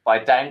peel by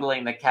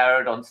dangling the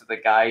carrot onto the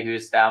guy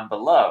who's down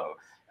below.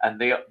 And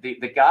the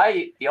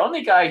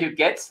only guy who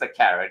gets the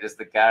carrot is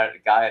the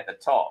guy at the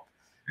top.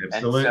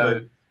 Absolutely. And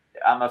so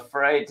I'm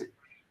afraid,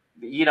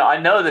 I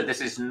know that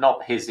this is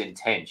not his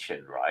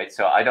intention, right?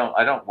 So I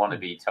don't want to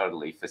be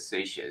totally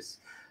facetious.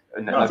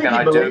 And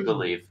I do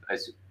believe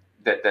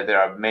that there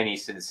are many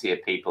sincere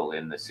people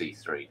in the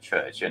C3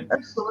 church. And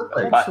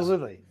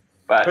Absolutely.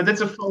 But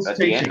that's a false at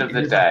teaching. the end of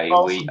the day,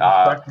 we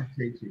are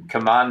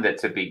commanded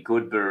to be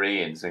good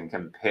Bereans and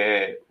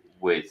compare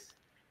with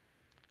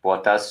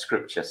what does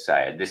Scripture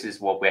say. This is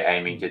what we're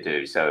aiming to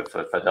do. So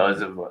for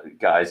those of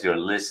guys who are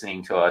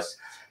listening to us,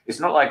 it's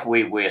not like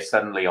we're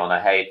suddenly on a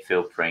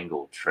hate-filled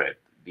Pringle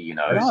trip.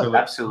 No.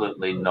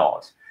 Absolutely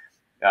not.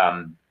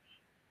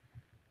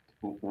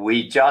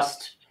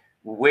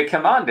 We're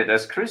commanded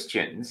as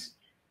Christians,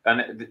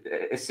 and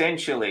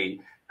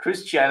essentially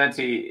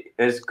Christianity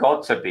has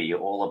got to be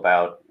all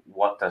about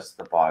what does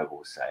the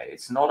Bible say.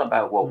 It's not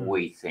about what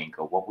we think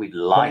or what we'd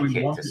like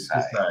it to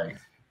say.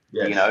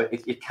 Yes.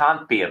 It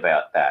can't be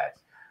about that.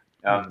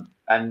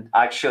 And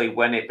actually,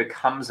 when it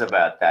becomes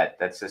about that,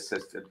 that's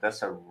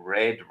a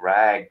red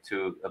rag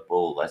to a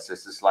bull. That's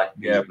just like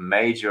the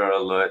major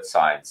alert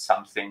sign.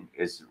 Something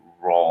is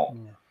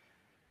wrong.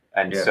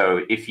 And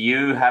so if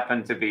you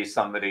happen to be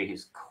somebody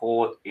who's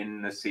caught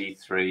in the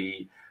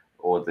C3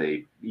 or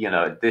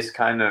this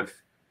kind of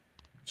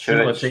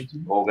church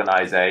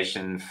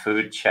organization,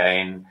 food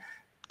chain,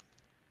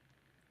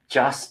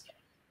 just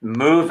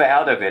move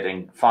out of it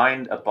and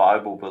find a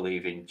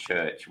Bible-believing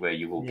church where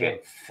you will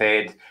get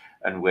fed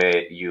and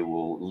where you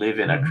will live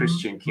in a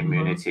Christian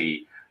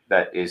community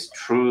that is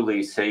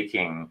truly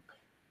seeking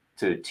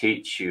to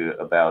teach you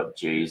about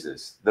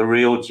Jesus, the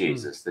real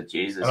Jesus, the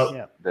Jesus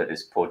that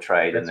is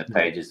portrayed in the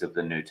pages of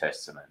the New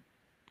Testament.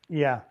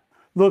 Yeah.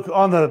 Look,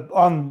 on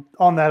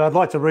that, I'd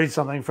like to read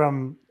something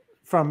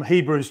from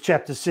Hebrews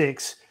chapter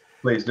 6.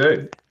 Please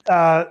do.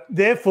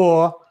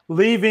 Therefore,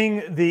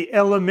 leaving the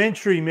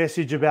elementary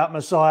message about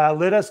Messiah,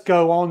 let us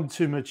go on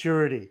to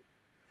maturity.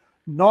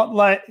 Not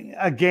laying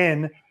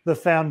again the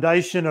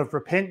foundation of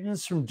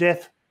repentance from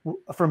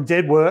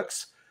dead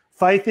works,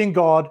 faith in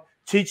God,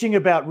 teaching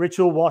about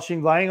ritual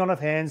washing, laying on of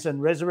hands,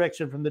 and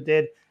resurrection from the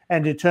dead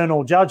and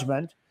eternal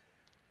judgment.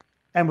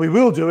 And we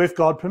will do if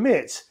God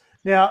permits.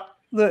 Now,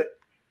 look,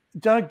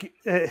 don't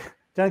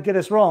get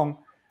us wrong.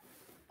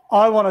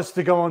 I want us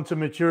to go on to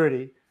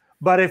maturity.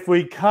 But if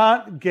we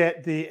can't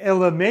get the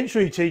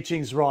elementary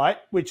teachings right,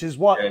 which is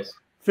what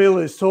Phil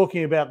is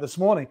talking about this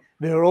morning,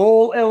 they're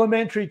all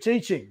elementary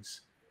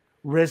teachings.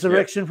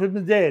 Resurrection from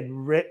the dead,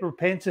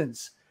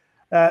 repentance.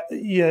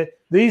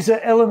 These are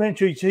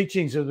elementary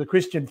teachings of the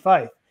Christian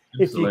faith.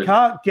 Absolutely. If you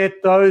can't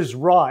get those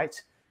right,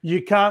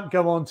 you can't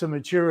go on to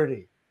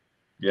maturity.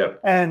 Yeah.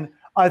 And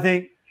I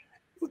think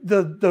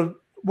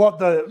what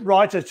the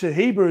writer to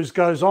Hebrews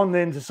goes on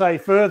then to say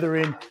further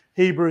in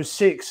Hebrews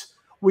 6,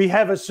 we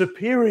have a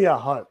superior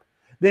hope.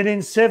 Then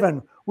in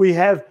 7, we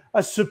have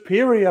a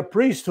superior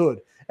priesthood.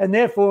 And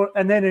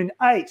then in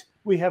 8,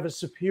 we have a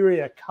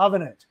superior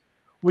covenant.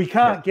 We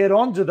can't get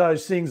onto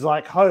those things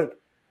like hope,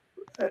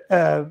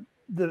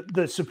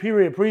 the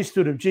superior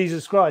priesthood of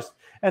Jesus Christ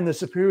and the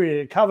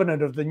superior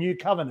covenant of the new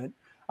covenant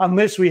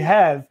unless we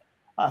have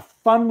a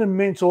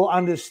fundamental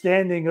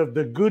understanding of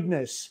the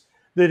goodness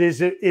that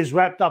is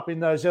wrapped up in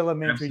those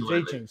elementary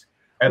teachings.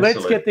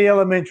 Let's get the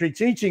elementary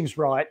teachings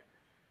right,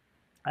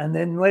 and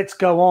then let's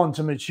go on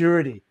to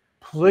maturity.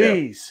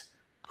 Please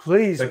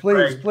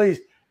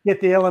get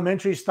the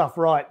elementary stuff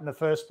right in the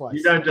first place.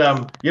 You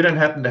don't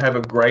happen to have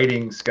a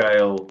grading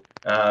scale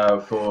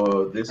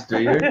for this,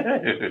 do you?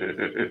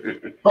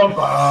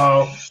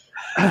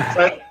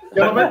 So,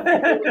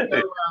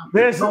 gentlemen,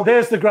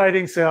 there's the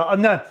grading scale.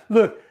 No,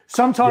 look,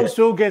 sometimes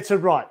Phil gets it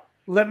right.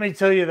 Let me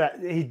tell you that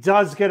he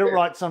does get it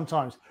right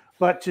sometimes.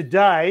 But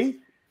today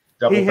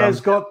he's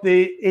got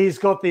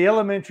the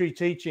elementary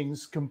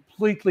teachings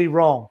completely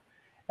wrong,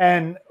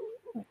 and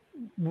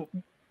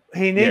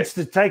he needs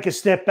to take a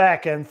step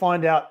back and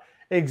find out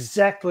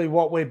exactly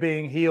what we're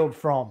being healed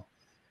from.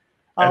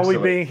 Are we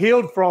being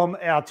healed from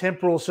our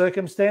temporal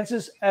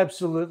circumstances?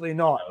 Absolutely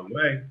not. No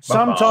way.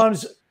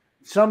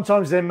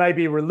 Sometimes there may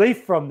be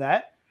relief from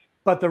that,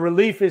 but the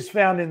relief is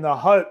found in the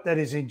hope that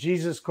is in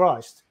Jesus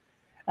Christ,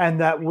 and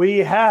that we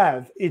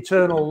have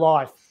eternal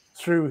life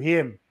through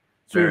him,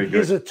 through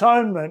his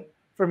atonement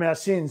from our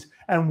sins,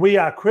 and we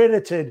are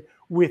credited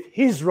with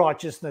his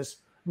righteousness,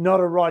 not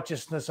a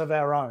righteousness of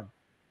our own.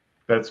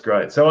 That's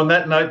great. So on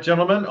that note,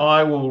 gentlemen,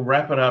 I will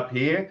wrap it up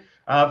here.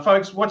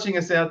 Folks watching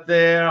us out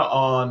there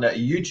on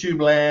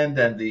YouTube land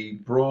and the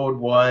broad,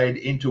 wide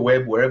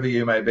interweb, wherever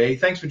you may be,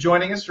 thanks for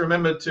joining us.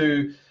 Remember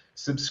to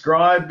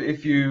subscribe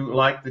if you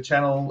like the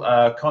channel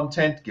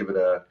content. Give it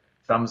a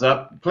thumbs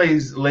up.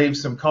 Please leave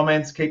some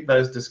comments. Keep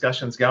those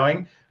discussions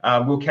going.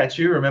 We'll catch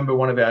you. Remember,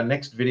 one of our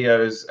next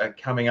videos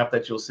coming up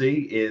that you'll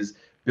see is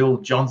Bill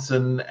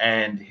Johnson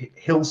and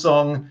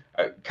Hillsong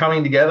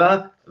coming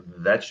together.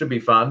 That should be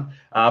fun.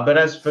 But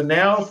as for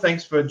now,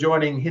 thanks for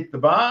joining Hit the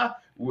Bar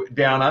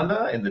Down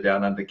Under in the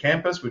Down Under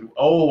campus. We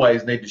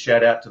always need to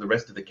shout out to the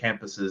rest of the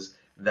campuses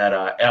that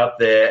are out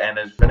there. And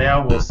as for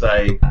now, we'll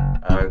say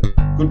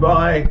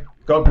goodbye,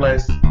 God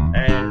bless,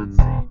 and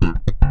see you.